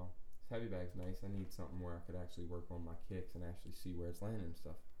right, well, this heavy bag's nice. I need something where I could actually work on my kicks and actually see where it's landing and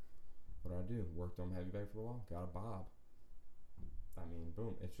stuff. What do I do? Worked on my heavy bag for a while. Got a bob. I mean,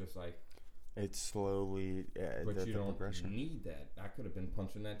 boom. It's just like... It's slowly but you don't progression. Need that. I could have been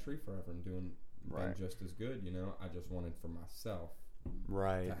punching that tree forever and been just as good, I just wanted for myself.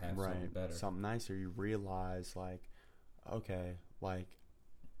 Right, to have something better. Something nicer. You realize, like, okay, like,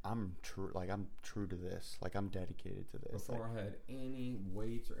 I'm true to this. Like, I'm dedicated to this. Before I had any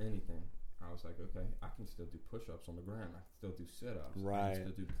weights or anything, I was like, okay, I can still do push-ups on the ground. I can still do sit-ups. Right. I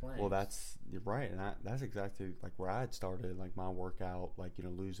can still do planks. Well, you're right, and that's exactly like where I had started, like my workout, like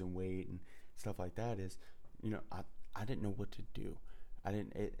losing weight and stuff like that. Is, I didn't know what to do.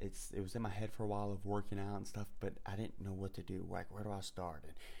 It was in my head for a while of working out and stuff, but I didn't know what to do. Like, where do I start?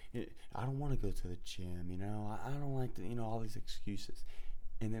 And I don't want to go to the gym. I don't like to, all these excuses.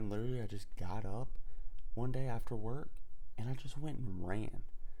 And then literally, I just got up one day after work, and I just went and ran.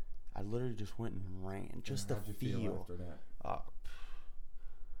 I literally just went and ran just to feel after that?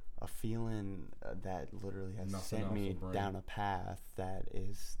 A feeling that literally has Nothing sent me else will down a path that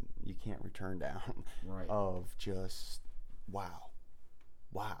is you can't return down. Right. Of just wow,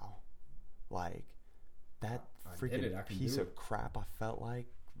 like that freaking piece of crap I felt like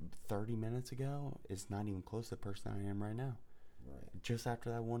 30 minutes ago is not even close to the person I am right now. Right. Just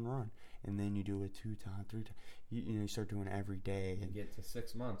after that one run, and then you do it 2 times, 3 times. You start doing it every day. You get to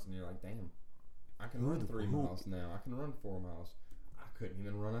 6 months, and you're like, damn, I can run 3 miles now. I can run 4 miles. I couldn't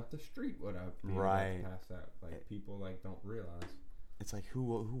even run up the street without being past that. Like, people don't realize. It's like, who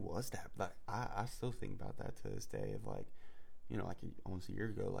was that? Like, I still think about that to this day. Of like, like almost a year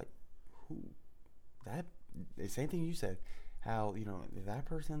ago, like who that? The same thing you said. How that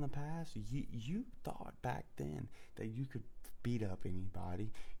person in the past, you thought back then that you could beat up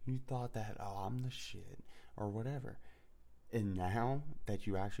anybody. You thought that, oh, I'm the shit or whatever. And now that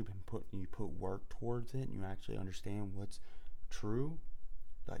you actually you put work towards it and you actually understand what's true,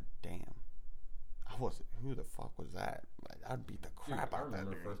 like, damn, who the fuck was that? Like, I'd beat the crap out of that dude. I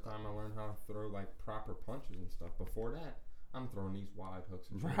remember the first time I learned how to throw proper punches and stuff. Before that, I'm throwing these wide hooks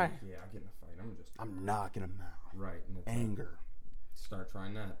and shit. Right. Yeah, I get in a fight. I'm knocking him out. Right. And it's anger. Start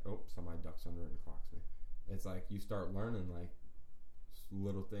trying that. Oh, somebody ducks under it and clocks me. It's like you start learning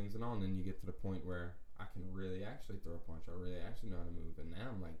little things and all, and then you get to the point where I can really actually throw a punch. I really actually know how to move. And now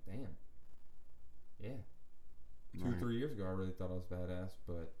I'm like, damn. Yeah. 2-3 years ago, I really thought I was badass,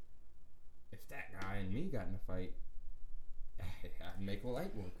 but if that guy and me got in a fight, I'd make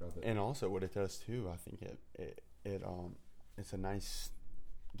light work of it. And also, what it does too, I think it's a nice,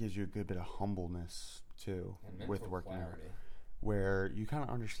 gives you a good bit of humbleness too with working out, where you kind of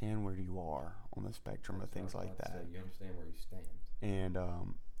understand where you are on the spectrum of things like that. You understand where you stand.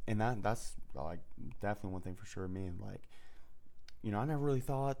 And that's like definitely one thing for sure. Me, like, you know, I never really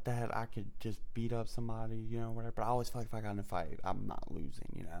thought that I could just beat up somebody, you know, whatever. But I always felt like if I got in a fight, I'm not losing,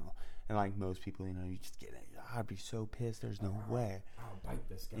 you know. And like most people, you know, you just get it. I'd be so pissed. There's no way. I'll bite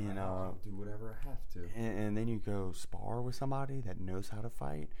this guy. You know, I'll do whatever I have to. And then you go spar with somebody that knows how to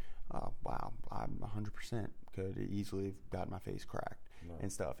fight. Wow, I'm 100% could easily have gotten my face cracked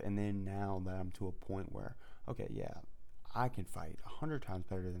and stuff. And then now that I'm to a point where, okay, yeah, I can fight 100 times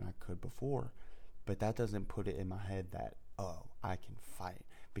better than I could before, but that doesn't put it in my head that, oh, I can fight.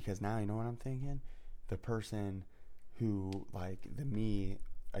 Because now, you know what I'm thinking? The person who, like, the me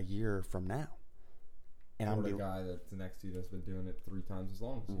a year from now. And or the guy that's next to you that's been doing it 3 times as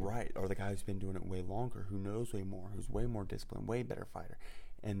long as you. Right, or the guy who's been doing it way longer, who knows way more, who's way more disciplined, way better fighter.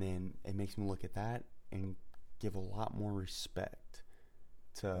 And then it makes me look at that and give a lot more respect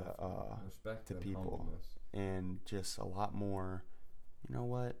to people. Humbleness. And just a lot more, you know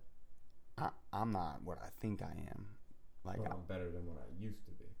what? I'm not what I think I am. Like, I'm better than what I used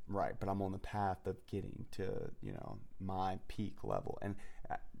to be. Right, but I'm on the path of getting to, you know, my peak level. And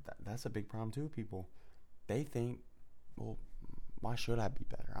that's a big problem too, people. They think, well, why should I be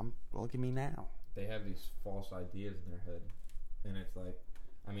better? Look at me now. They have these false ideas in their head. And it's like,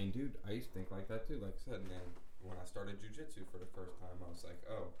 I mean, dude, I used to think like that too, like I said. And then when I started jiu-jitsu for the first time, I was like,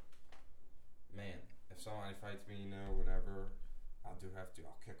 oh, man, if somebody fights me, you know, whatever, I'll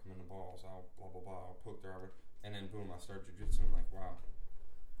kick them in the balls, I'll blah, blah, blah, I'll poke their arm. And then boom, I started jiu-jitsu, I'm like, wow,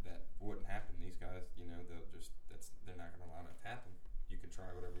 that wouldn't happen. These guys, you know, they're not going to allow that to happen. You can try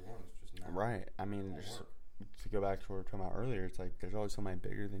whatever you want, it's just not. Right, I mean, to go back to what we were talking about earlier, it's like there's always somebody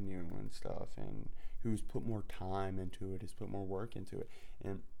bigger than you and stuff, and who's put more time into it, has put more work into it.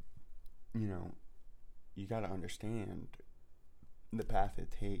 And, you know, you got to understand the path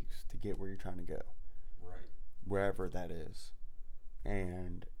it takes to get where you're trying to go. Right. Wherever that is.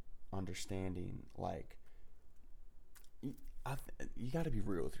 And understanding, like, you got to be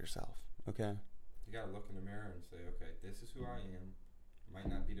real with yourself, okay? You got to look in the mirror and say, okay, this is who I am. Might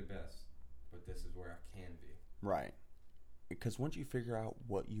not be the best, but this is where I can be. Right. Because once you figure out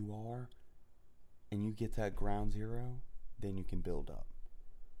what you are and you get that ground zero, then you can build up.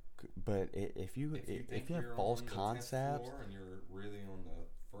 But if you have false concepts, and you're really on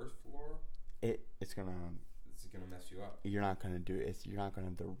the first floor, it's gonna mess you up. You're not gonna do it. You're not gonna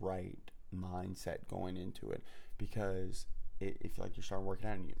have the right mindset going into it, because if like you start working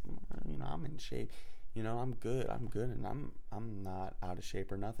out and you know, I'm in shape, you know, I'm good, and I'm not out of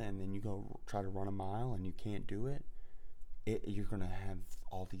shape or nothing, and then you go try to run a mile and you can't do it, you're gonna have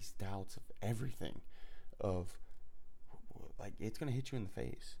all these doubts of everything, of like it's gonna hit you in the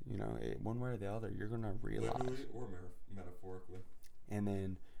face, you know, one way or the other. You're gonna realize, literally or metaphorically, and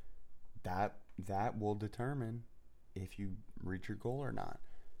then that will determine if you reach your goal or not.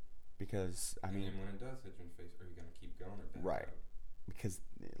 Because I mean, when it does hit you in the face, are you gonna keep going or back right? out? Because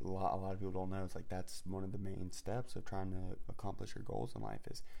a lot of people don't know. It's like that's one of the main steps of trying to accomplish your goals in life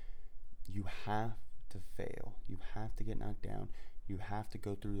is you have to fail. You have to get knocked down. You have to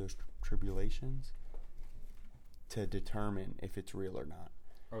go through those tribulations to determine if it's real or not.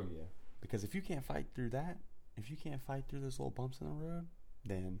 Oh yeah. Because if you can't fight through that, if you can't fight through those little bumps in the road,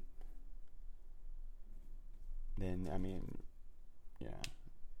 then I mean, yeah,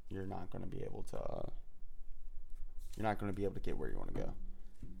 you're not going to be able to. You're not going to be able to get where you want to go.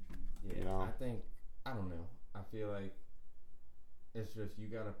 Yeah, you know? I don't know. I feel like it's just you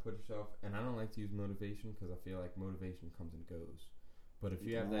got to put yourself, and I don't like to use motivation because I feel like motivation comes and goes. But if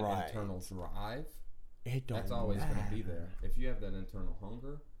you have that internal drive, that's always going to be there. If you have that internal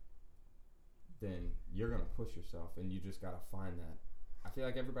hunger, then you're going to push yourself, and you just got to find that. I feel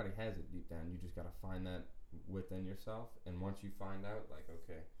like everybody has it deep down. You just got to find that within yourself, and once you find out, like,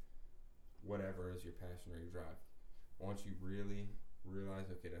 okay, whatever is your passion or your drive, once you really realize,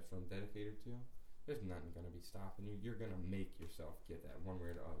 okay, that's what I'm dedicated to, there's nothing going to be stopping you. You're going to make yourself get that one way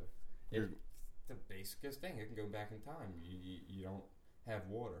or the other. It's the basicest thing. It can go back in time. You don't have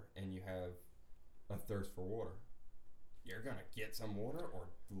water, and you have a thirst for water. You're going to get some water or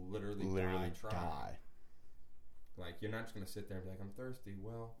literally die trying. Like, you're not just going to sit there and be like, I'm thirsty.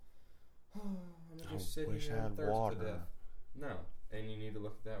 Well, I'm just sitting here and thirst to death. No. And you need to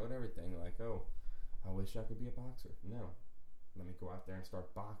look at that with everything. Like, oh, I wish I could be a boxer. No. Let me go out there and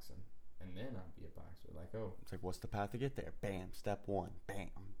start boxing. And then I'll be a boxer. Like, oh. It's like, what's the path to get there? Bam. Step one. Bam.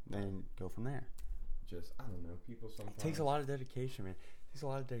 then go from there. Just, I don't know, people sometimes... It takes a lot of dedication, man. It takes a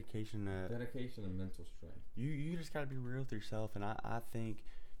lot of dedication. Dedication and mental strength. You just got to be real with yourself, and I think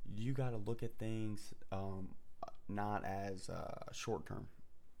you got to look at things not as short term.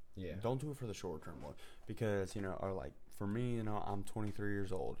 Yeah. Don't do it for the short term one, because or like for me, I'm 23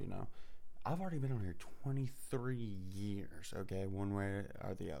 years old. I've already been on here 23 years. Okay, one way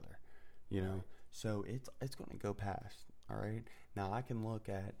or the other. Right. So it's going to go past. All right. Now I can look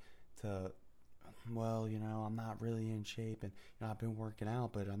at well, I'm not really in shape, and I've been working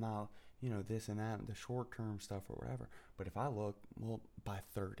out, but I'm not, this and that, the short term stuff or whatever. But if I look, well, by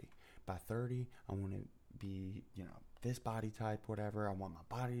 30, I want to be, this body type, whatever. I want my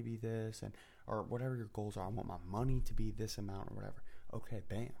body to be this, or whatever your goals are. I want my money to be this amount or whatever. Okay,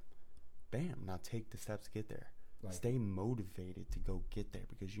 bam. Now take the steps to get there. Like, stay motivated to go get there,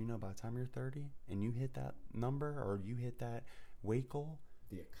 because by the time you're 30 and you hit that number or you hit that weight goal,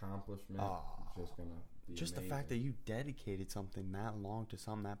 the accomplishment is just gonna be just amazing. The fact that you dedicated something that long to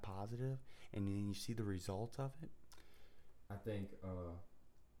something that positive, and then you see the results of it. I think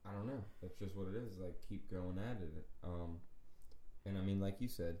I don't know. That's just what it is. Like, keep going at it. And I mean, like you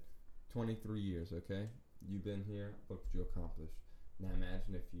said, 23 years. Okay, you've been here. Look what you accomplished. Now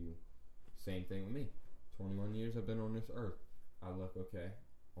imagine if you, same thing with me. 21 years I've been on this earth. I look, okay,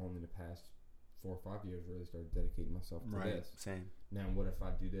 only the past 4 or 5 years really started dedicating myself to this. Same. Now, what if I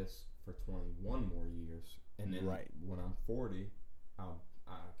do this for 21 more years, and then when I'm 40, I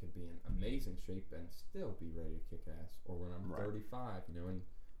could be in amazing shape and still be ready to kick ass. Or when I'm 35, in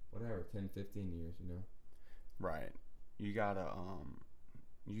whatever, 10, 15 years, Right. You gotta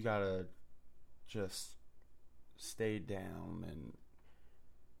just stay down and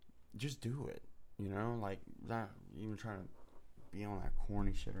just do it. Like, not even trying to be on that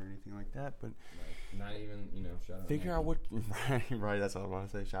corny shit or anything like that, but not even, shout out figure Nike. out what right, that's all I want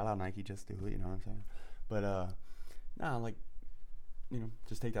to say. Shout out Nike, just do it, you know what I'm saying? But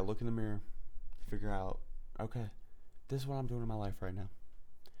just take that look in the mirror, figure out, okay, this is what I'm doing in my life right now.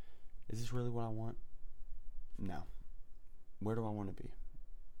 Is this really what I want? No. Where do I want to be?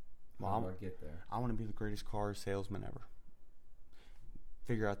 How do I get there? I want to be the greatest car salesman ever.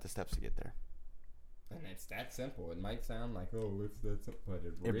 Figure out the steps to get there. And it's that simple. It might sound like, it's that simple, but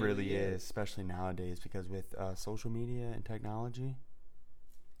it really is, especially nowadays, because with social media and technology,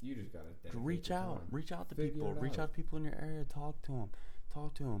 you just gotta reach out to people. Reach out to people in your area. Talk to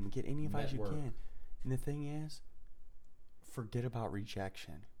them. Get any advice you can. And the thing is, forget about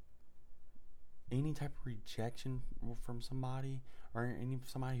rejection. Any type of rejection from somebody, or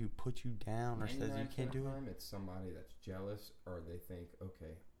somebody who puts you down or says you can't do it. It's somebody that's jealous, or they think,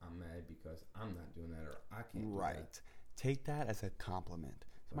 okay, I'm mad because I'm not doing that, or I can't do that. Right. Take that as a compliment.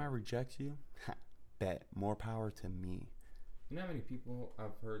 Somebody rejects you, bet. More power to me. You know how many people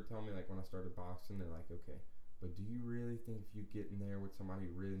I've heard tell me, like, when I started boxing, they're like, okay, but do you really think if you get in there with somebody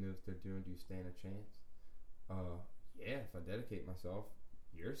who really knows what they're doing, do you stand a chance? Yeah, if I dedicate myself.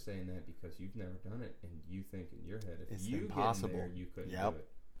 You're saying that because you've never done it, and you think in your head, if it's you impossible. Get in there, you couldn't do it.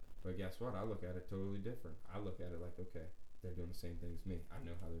 But guess what? I look at it totally different. I look at it like, okay, they're doing the same thing as me. I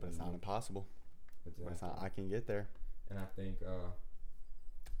know how they're doing it. But it's not impossible. Exactly. But it's not, I can get there. And I think,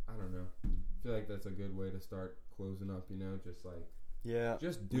 I don't know. I feel like that's a good way to start closing up, just like,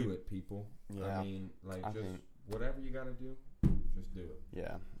 just do it, people. Yeah. I mean, like, whatever you got to do, just do it.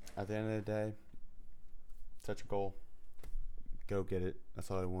 Yeah. At the end of the day, set your goal. Go get it.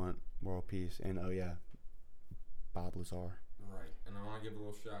 That's all I want. World peace. And Bob Lazar. Right. And I want to give a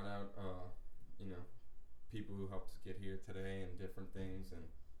little shout out, people who helped us get here today and different things, and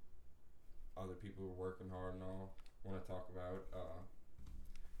other people who are working hard and all. I want to talk about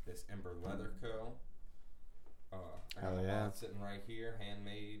this Ember Leather Co. I got a lot sitting right here,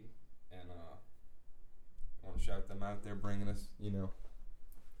 handmade, and I want to shout them out. They're bringing us,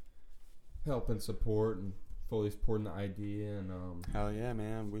 help and support and fully supporting the idea, and hell yeah,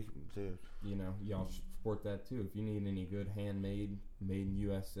 man, we do. Y'all should support that too. If you need any good handmade, made in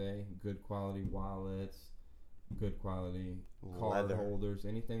USA, good quality wallets, good quality card holders,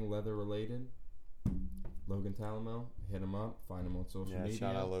 anything leather related, Logan Talamo, hit him up, find him on social media.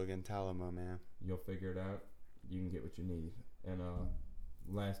 Shout out Logan Talamo, man. You'll figure it out. You can get what you need. And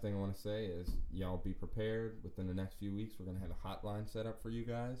last thing I want to say is, y'all be prepared. Within the next few weeks, we're gonna have a hotline set up for you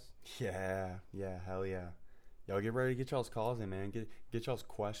guys. Yeah, hell yeah. Y'all get ready to get y'all's calls in, man. Get y'all's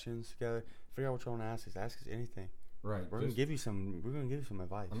questions together. Figure out what y'all want to ask us. Ask us anything. Right. We're gonna give you some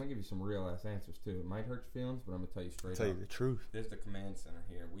advice. I'm gonna give you some real ass answers too. It might hurt your feelings, but I'm gonna tell you straight up. Tell you the truth. There's the command center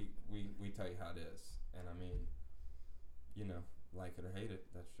here. We tell you how it is, and I mean, like it or hate it,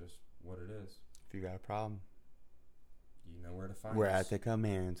 that's just what it is. If you got a problem, you know where to find We're us. at the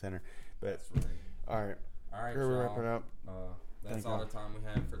command center. But That's right. all right. All right, We'll y'all. wrap it up. That's all the time we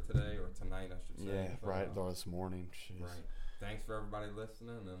have for today, or tonight, I should say. Yeah, but, right. Or this morning. Jeez. Right. Thanks for everybody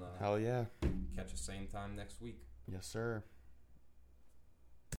listening, and Hell yeah. catch us same time next week. Yes, sir.